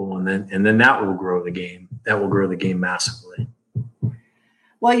with people, and then that will grow the game. That will grow the game massively.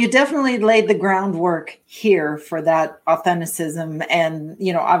 Well, you definitely laid the groundwork here for that authenticism. And,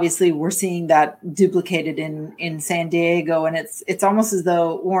 obviously we're seeing that duplicated in San Diego. And it's almost as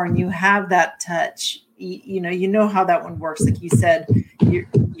though, Warren, you have that touch, you know how that one works. Like you said,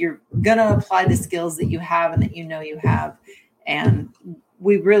 you're going to apply the skills that you have and that you have. And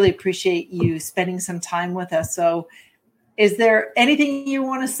we really appreciate you spending some time with us. So is there anything you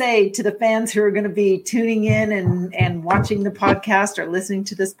want to say to the fans who are going to be tuning in and watching the podcast or listening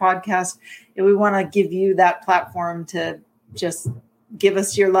to this podcast? And we want to give you that platform to just give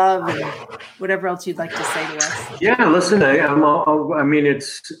us your love and whatever else you'd like to say to us. Yeah, listen,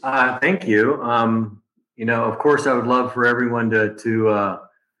 thank you. Of course, I would love for everyone to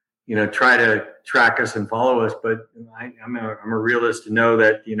try to track us and follow us, but I'm a realist to know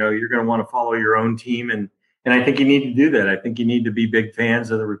that, you're going to want to follow your own team. And I think you need to do that. I think you need to be big fans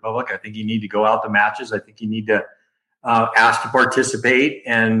of the Republic. I think you need to go out to matches. I think you need to ask to participate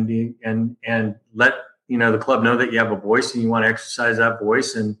and let the club know that you have a voice and you want to exercise that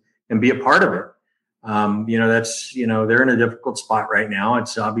voice and be a part of it. That's they're in a difficult spot right now.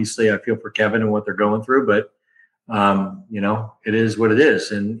 It's obviously I feel for Kevin and what they're going through, but it is what it is.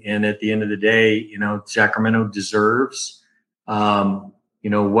 And at the end of the day, Sacramento deserves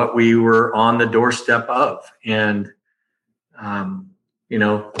what we were on the doorstep of. And,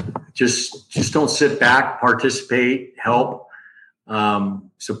 just don't sit back, participate, help,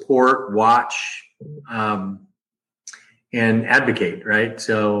 support, watch, and advocate. Right.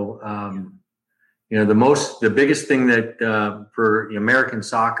 So, the biggest thing that for American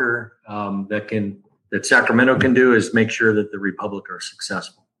soccer that Sacramento can do is make sure that the Republic are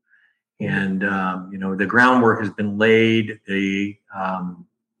successful. And, the groundwork has been laid. I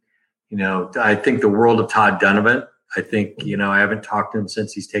think the world of Todd Donovan. I think, I haven't talked to him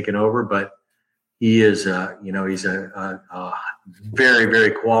since he's taken over, but he is, he's a very,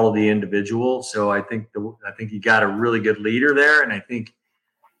 very quality individual. So I think you got a really good leader there. And I think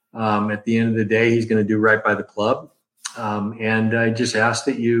at the end of the day, he's going to do right by the club. And I just ask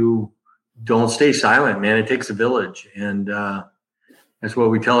that you don't stay silent, man. It takes a village. And that's what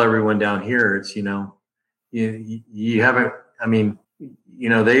we tell everyone down here. It's, you haven't,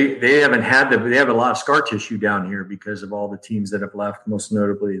 they haven't they have a lot of scar tissue down here because of all the teams that have left, most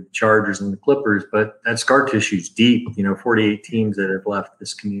notably the Chargers and the Clippers. But that scar tissue is deep. 48 teams that have left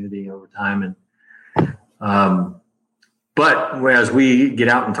this community over time, and but as we get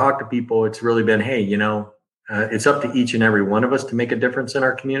out and talk to people, it's really been, hey, it's up to each and every one of us to make a difference in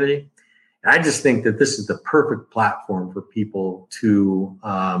our community. And I just think that this is the perfect platform for people to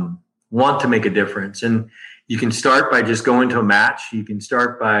want to make a difference. And you can start by just going to a match. You can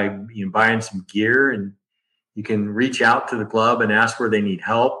start by buying some gear, and you can reach out to the club and ask where they need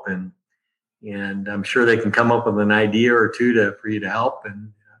help. And I'm sure they can come up with an idea or two for you to help.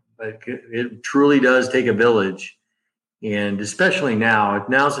 But it truly does take a village. And especially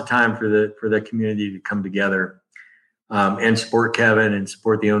now's the time for the community to come together and support Kevin and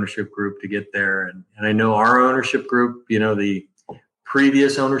support the ownership group to get there. And I know our ownership group, the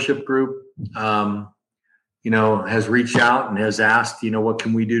previous ownership group, has reached out and has asked, what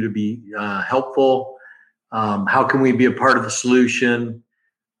can we do to be helpful? How can we be a part of the solution?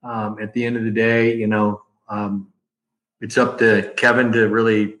 At the end of the day, it's up to Kevin to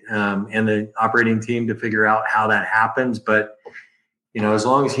really and the operating team to figure out how that happens. But as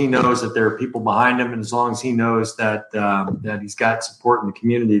long as he knows that there are people behind him, and as long as he knows that he's got support in the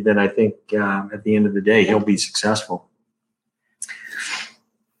community, then I think at the end of the day he'll be successful.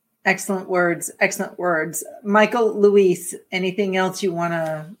 Excellent words. Excellent words. Michael, Luis, anything else you want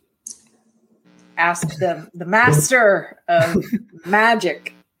to ask the master of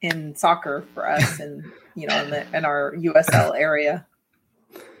magic in soccer for us and in our USL area?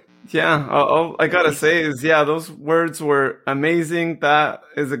 Yeah, all I gotta say is, those words were amazing. That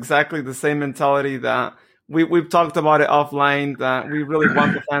is exactly the same mentality that we've talked about it offline, that we really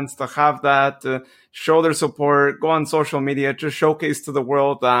want the fans to have that, to show their support, go on social media, just showcase to the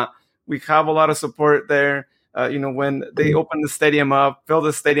world that we have a lot of support there. When they open the stadium up, fill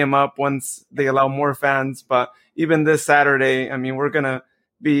the stadium up once they allow more fans. But even this Saturday, we're going to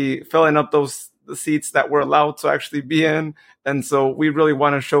be filling up the seats that we're allowed to actually be in. And so we really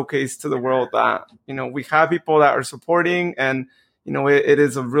want to showcase to the world that, we have people that are supporting, and, it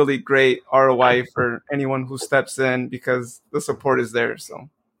is a really great ROI for anyone who steps in because the support is there. So,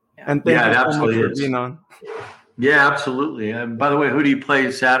 and thank you so much for being on. Yeah, absolutely. By the way, who do you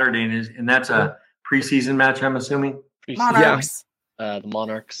play Saturday? And that's a preseason match, I'm assuming? Monarchs. The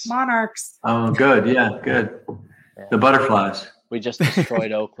Monarchs. Monarchs. Oh, good. Yeah, good. Yeah. The Butterflies. We just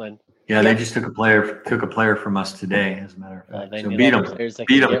destroyed Oakland. Yeah, they just took a player from us today, as a matter of fact. They so beat them.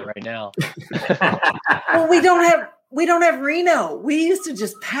 Beat them right now. Well, we don't have Reno. We used to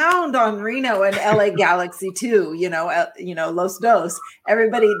just pound on Reno and LA Galaxy too. Los Dos.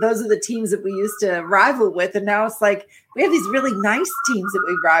 Everybody, those are the teams that we used to rival with, and now it's like we have these really nice teams that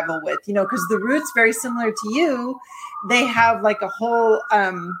we rival with. Because the Roots, very similar to you, they have like a whole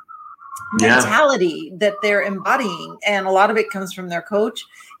mentality that they're embodying, and a lot of it comes from their coach.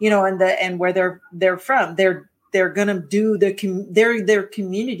 And where they're from. They're gonna do their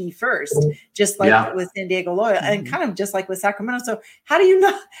community first, just like with San Diego Loyal, and kind of just like with Sacramento. So how do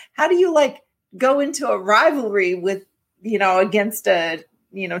you like go into a rivalry with against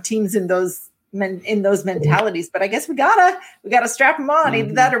teams in those mentalities? But I guess we gotta strap them on.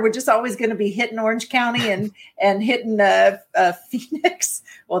 Either that, or we're just always going to be hitting Orange County and hitting Phoenix.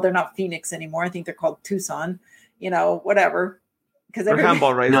 Well, they're not Phoenix anymore. I think they're called Tucson. Whatever. Because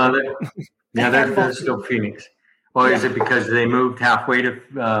handball, right? No, they're still Phoenix. Well, is it because they moved halfway to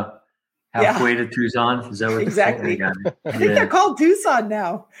Tucson? Is that what exactly? I think they're called Tucson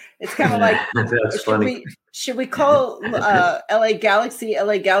now. It's kind of like that's funny. Should we call LA Galaxy,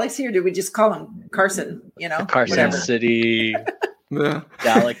 or do we just call them Carson? Carson whatever. City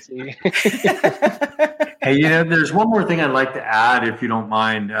Galaxy. Hey, there's one more thing I'd like to add, if you don't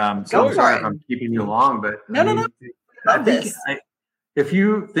mind. So I'm sorry if I'm keeping you long, but no. I think if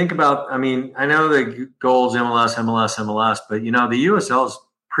you think about, I know the goals MLS, but the USL is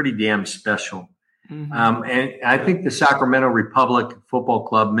pretty damn special. Mm-hmm. And I think the Sacramento Republic Football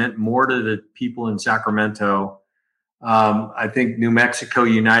Club meant more to the people in Sacramento. I think New Mexico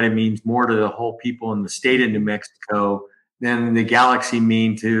United means more to the whole people in the state of New Mexico than the Galaxy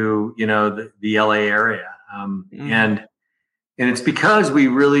mean to, the LA area. And it's because we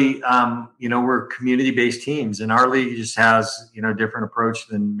really, we're community-based teams, and our league just has, different approach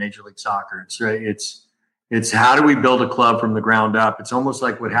than Major League Soccer. It's how do we build a club from the ground up? It's almost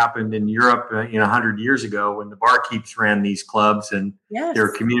like what happened in Europe, 100 years ago when the Barkeeps ran these clubs, and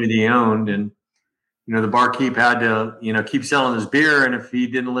they're community-owned. And, the Barkeep had to, keep selling his beer, and if he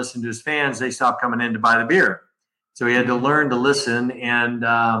didn't listen to his fans, they stopped coming in to buy the beer. So he had to learn to listen, and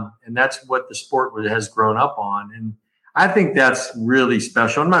that's what the sport has grown up on. And I think that's really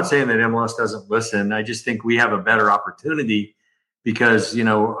special. I'm not saying that MLS doesn't listen. I just think we have a better opportunity because,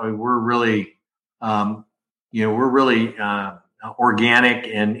 we're really, organic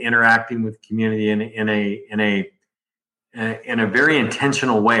and interacting with the community in a very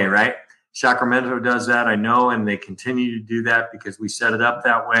intentional way, right? Sacramento does that, I know, and they continue to do that because we set it up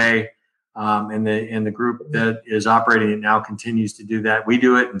that way. And the group that is operating it now continues to do that. We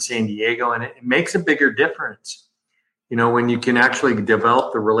do it in San Diego, and it makes a bigger difference. When you can actually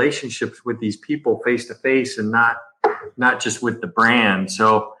develop the relationships with these people face to face and not just with the brand.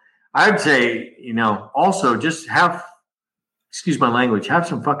 So I'd say, also just excuse my language, have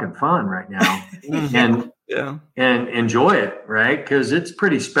some fucking fun right now and enjoy it, right? Because it's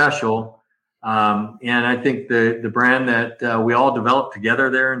pretty special. And I think the brand that we all developed together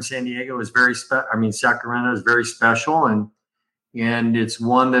there in San Diego is very special. Sacramento is very special, and it's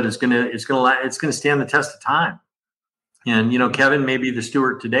one that is gonna stand the test of time. And Kevin may be the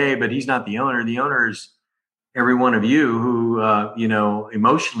steward today, but he's not the owner. The owner is every one of you who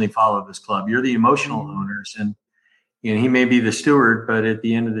emotionally follow this club. You're the emotional owners, and he may be the steward, but at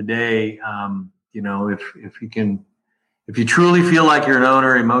the end of the day, if you truly feel like you're an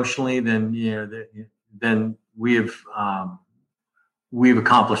owner emotionally, then then we've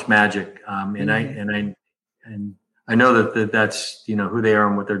accomplished magic. And I know that's who they are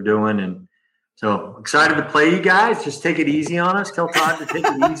and what they're doing, and so excited to play you guys. Just take it easy on us. Tell Todd to take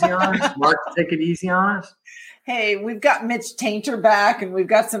it easy on us. Mark to take it easy on us. Hey, we've got Mitch Tainter back, and we've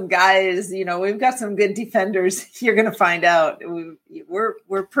got some guys. We've got some good defenders. You're going to find out.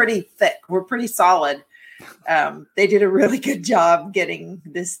 We're pretty thick. We're pretty solid. They did a really good job getting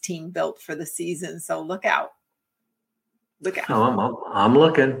this team built for the season. So look out. Look out. Oh, I'm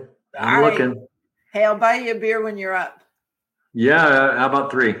looking. I'm looking. Hey, I'll buy you a beer when you're up. Yeah. How about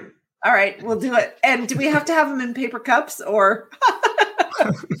 3? All right, we'll do it. And do we have to have them in paper cups or?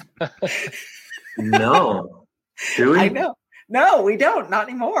 No. Do we? I know. No, we don't. Not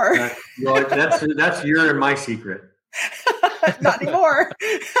anymore. Well, that's your and my secret. Not anymore.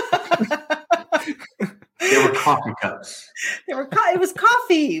 They were coffee cups. It was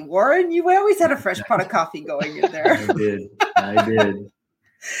coffee, Warren. You always had a fresh pot of coffee going in there. I did.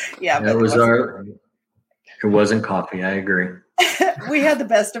 Yeah, but it wasn't coffee. I agree. We had the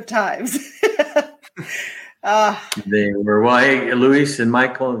best of times. They were. Well, hey, Luis and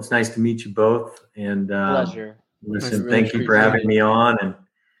Michael, it's nice to meet you both. And pleasure. Listen, thank you for having me on, and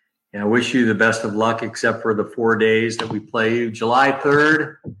I wish you the best of luck, except for the 4 days that we play you. July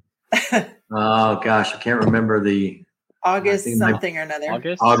 3rd. Oh gosh, I can't remember the August something or another.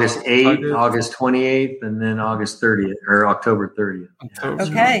 August 8th, August 28th, and then August 30th or October 30th. Yeah.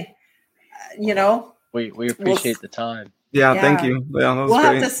 Okay, we appreciate the time. Yeah, thank you. Yeah, that was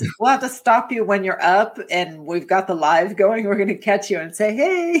we'll have to stop you when you're up, and we've got the live going. We're going to catch you and say,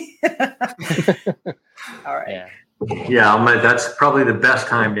 "Hey." All right. Yeah. That's probably the best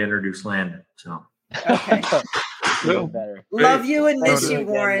time to introduce Landon. So. Okay. Love you and miss you,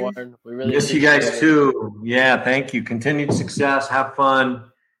 Warren. We really miss you guys too. Yeah, thank you. Continued success. Have fun.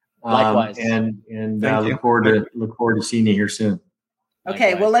 Likewise. And look forward to seeing you here soon.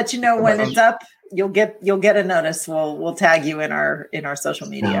 Okay, Likewise. we'll let you know when it's up. You'll get a notice. We'll tag you in our social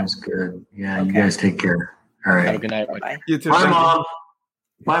media. Sounds good. Yeah, You guys take care. All right. Have a good night. Bye. You too. Bye, Mom.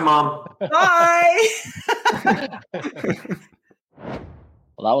 Bye, Mom. Bye.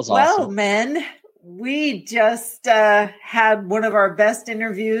 Well, that was awesome. Well, men, we just had one of our best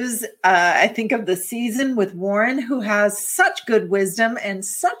interviews, I think, of the season with Warren, who has such good wisdom and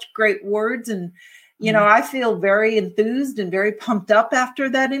such great words. And, I feel very enthused and very pumped up after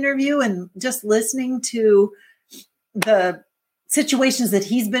that interview, and just listening to the situations that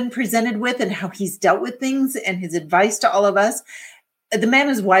he's been presented with and how he's dealt with things and his advice to all of us. The man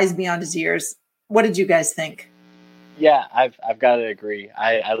is wise beyond his years. What did you guys think? Yeah, I've got to agree.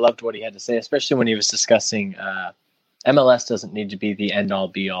 I loved what he had to say, especially when he was discussing MLS doesn't need to be the end all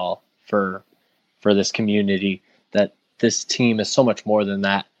be all for this community. That this team is so much more than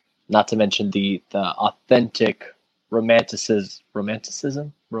that. Not to mention the authentic romanticism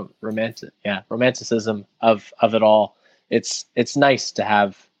of it all. It's nice to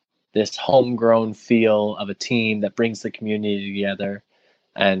have this homegrown feel of a team that brings the community together.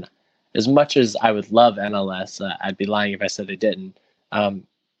 And as much as I would love MLS, I'd be lying if I said I didn't.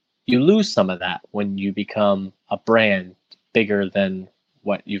 You lose some of that when you become a brand bigger than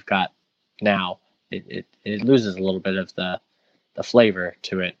what you've got now. It loses a little bit of the flavor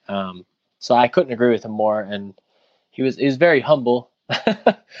to it. So I couldn't agree with him more. And he was very humble,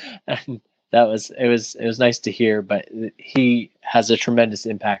 and it was nice to hear. But he has a tremendous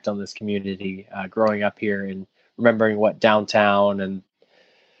impact on this community, growing up here and remembering what downtown and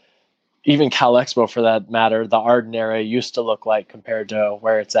even Cal Expo, for that matter, the Arden area used to look like compared to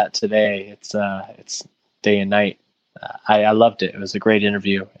where it's at today. It's day and night. I loved it. It was a great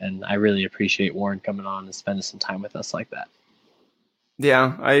interview, and I really appreciate Warren coming on and spending some time with us like that.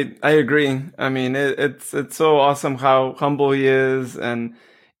 Yeah, I agree. I mean, it's so awesome how humble he is and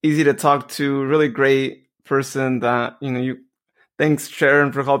easy to talk to. Really great person. That thanks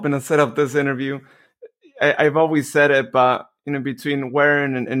Sharon for helping us set up this interview. I've always said it, but between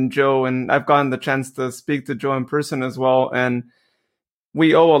Warren and Joe, and I've gotten the chance to speak to Joe in person as well, and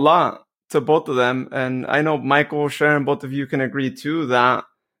we owe a lot to both of them. And I know Michael, Sharon, both of you can agree too that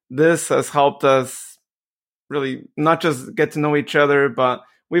this has helped us really not just get to know each other, but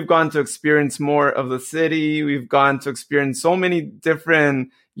we've gotten to experience more of the city. We've gotten to experience so many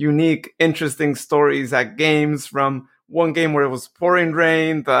different, unique, interesting stories at games. From one game where it was pouring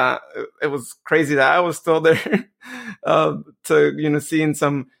rain, that it was crazy that I was still there, to seeing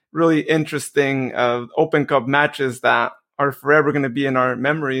some really interesting Open Cup matches that are forever going to be in our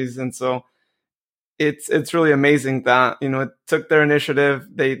memories. And so it's really amazing that it took their initiative.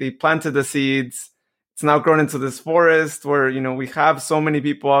 They planted the seeds. It's now grown into this forest where, we have so many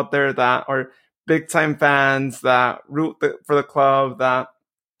people out there that are big time fans that root for the club, that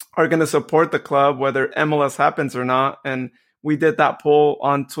are going to support the club, whether MLS happens or not. And we did that poll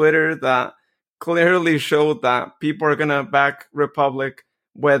on Twitter that clearly showed that people are going to back Republic,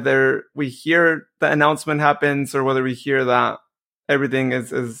 whether we hear the announcement happens or whether we hear that everything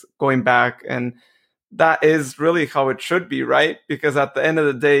is going back. And that is really how it should be, right? Because at the end of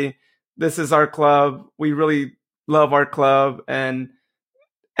the day, this is our club. We really love our club, and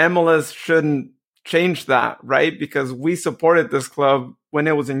MLS shouldn't change that, right? Because we supported this club when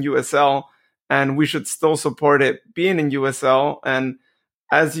it was in USL, and we should still support it being in USL. And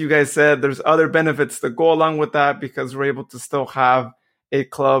as you guys said, there's other benefits that go along with that, because we're able to still have a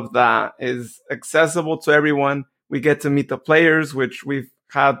club that is accessible to everyone. We get to meet the players, which we've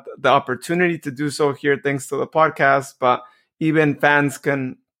had the opportunity to do so here thanks to the podcast, but even fans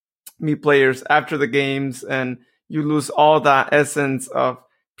can meet players after the games, and you lose all that essence of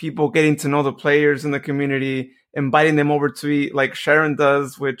people getting to know the players in the community, inviting them over to eat like Sharon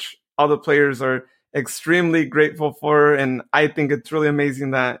does, which all the players are extremely grateful for. And I think it's really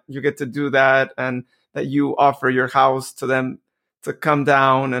amazing that you get to do that, and that you offer your house to them to come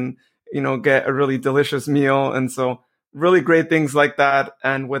down and, get a really delicious meal. And so really great things like that.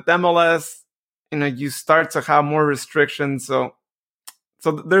 And with MLS, you start to have more restrictions. So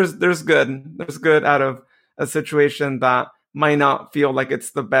there's good out of a situation that might not feel like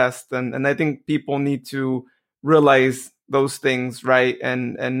it's the best. And I think people need to realize those things, right?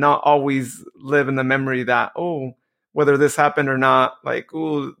 And not always live in the memory that, whether this happened or not, like,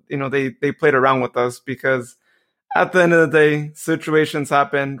 they played around with us, because at the end of the day, situations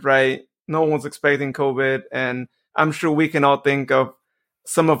happened, right? No one was expecting COVID. And I'm sure we can all think of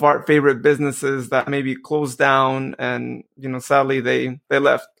some of our favorite businesses that maybe closed down, and sadly they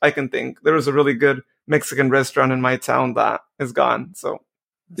left. I can think there was a really good Mexican restaurant in my town that is gone. So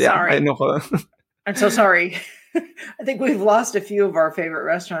yeah, sorry. I know. I'm so sorry. I think we've lost a few of our favorite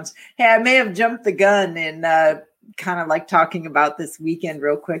restaurants. Hey, I may have jumped the gun in kind of like talking about this weekend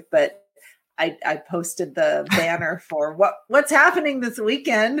real quick, but I posted the banner for what's happening this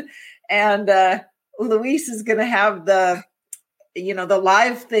weekend, and Luis is going to have the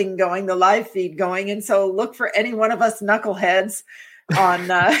live thing going, the live feed going. And so look for any one of us knuckleheads on,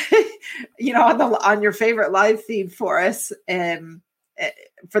 on your favorite live feed for us and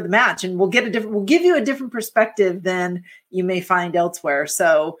for the match. And we'll give you a different perspective than you may find elsewhere.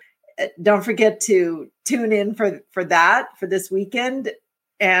 So don't forget to tune in for that for this weekend.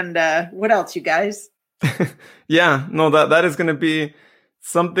 And what else, you guys? Yeah, no, that is going to be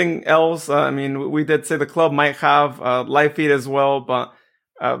something else. I mean, we did say the club might have a live feed as well, but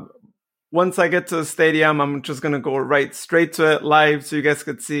once I get to the stadium, I'm just going to go right straight to it live, so you guys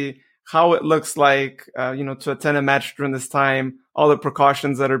could see how it looks like, to attend a match during this time, all the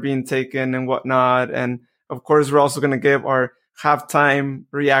precautions that are being taken and whatnot. And of course, we're also going to give our halftime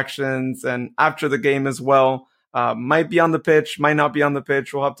reactions and after the game as well. Might be on the pitch, might not be on the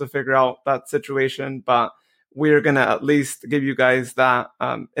pitch. We'll have to figure out that situation, but we're going to at least give you guys that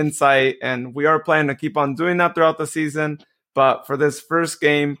insight. And we are planning to keep on doing that throughout the season. But for this first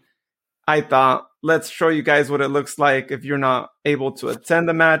game, I thought, let's show you guys what it looks like if you're not able to attend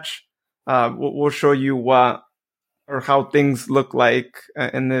the match. We'll show you what or how things look like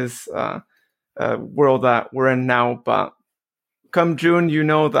in this world that we're in now. But come June,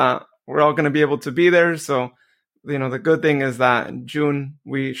 that we're all going to be able to be there. So, the good thing is that in June,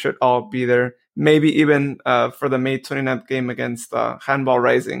 we should all be there. maybe even for the May 29th game against Handball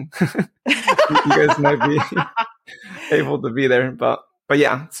Rising. You guys might be able to be there. But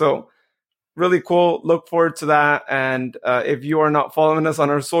yeah, so really cool. Look forward to that. And if you are not following us on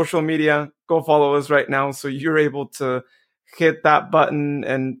our social media, go follow us right now so you're able to hit that button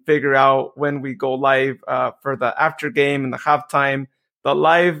and figure out when we go live for the after game and the halftime. The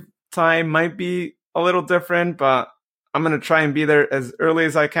live time might be a little different, but I'm going to try and be there as early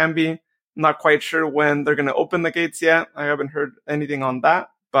as I can be. I'm not quite sure when they're going to open the gates yet. I haven't heard anything on that,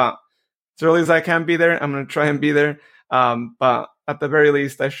 but as early as I can be there, I'm going to try and be there. But at the very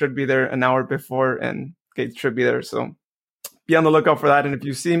least, I should be there an hour before and gates should be there. So be on the lookout for that. And if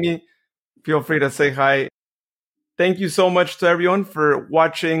you see me, feel free to say hi. Thank you so much to everyone for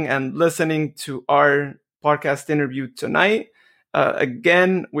watching and listening to our podcast interview tonight.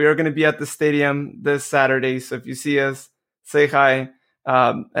 Again, we are going to be at the stadium this Saturday. So if you see us, say hi.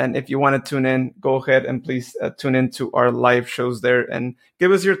 And if you want to tune in, go ahead and please tune into our live shows there and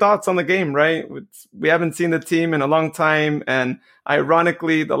give us your thoughts on the game, right? We haven't seen the team in a long time. And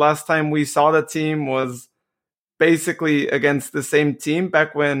ironically, the last time we saw the team was basically against the same team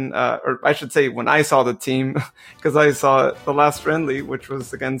back when, or I should say when I saw the team, because I saw the last friendly, which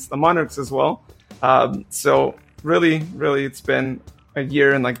was against the Monarchs as well. So really, it's been a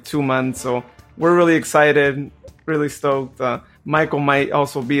year and like 2 months. So we're really excited, really stoked. Michael might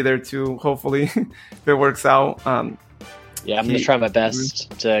also be there too, hopefully, if it works out. Yeah, I'm going to try my best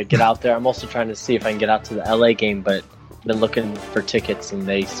to get out there. I'm also trying to see if I can get out to the LA game, but I've been looking for tickets and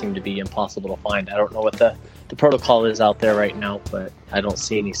they seem to be impossible to find. I don't know what the protocol is out there right now, but I don't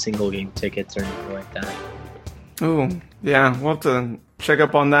see any single game tickets or anything like that. Oh, yeah, we'll have to check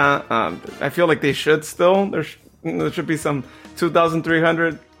up on that. I feel like they should still. There should be some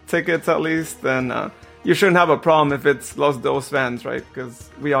 2,300 tickets at least, and you shouldn't have a problem if it's Los Dos fans, right? Because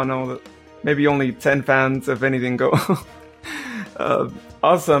we all know that maybe only 10 fans, if anything, go.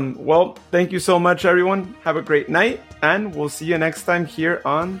 Awesome. Well, thank you so much, everyone. Have a great night, and we'll see you next time here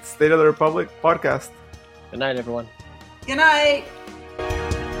on State of the Republic podcast. Good night, everyone. Good night.